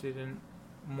interested in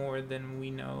more than we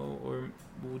know or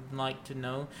would like to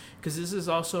know, because this is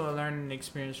also a learning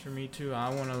experience for me too.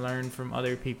 I want to learn from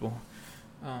other people.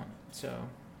 So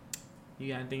you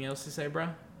got anything else to say, bro?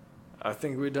 I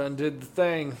think we done did the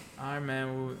thing. All right,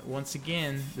 man. Once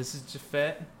again, this is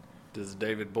Jafet. This is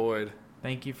David Boyd.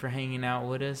 Thank you for hanging out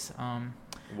with us.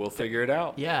 We'll figure it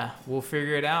out. Yeah, we'll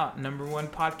figure it out. Number 1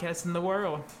 podcast in the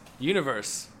world.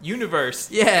 Universe.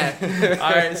 Yeah.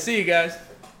 All right. See you guys.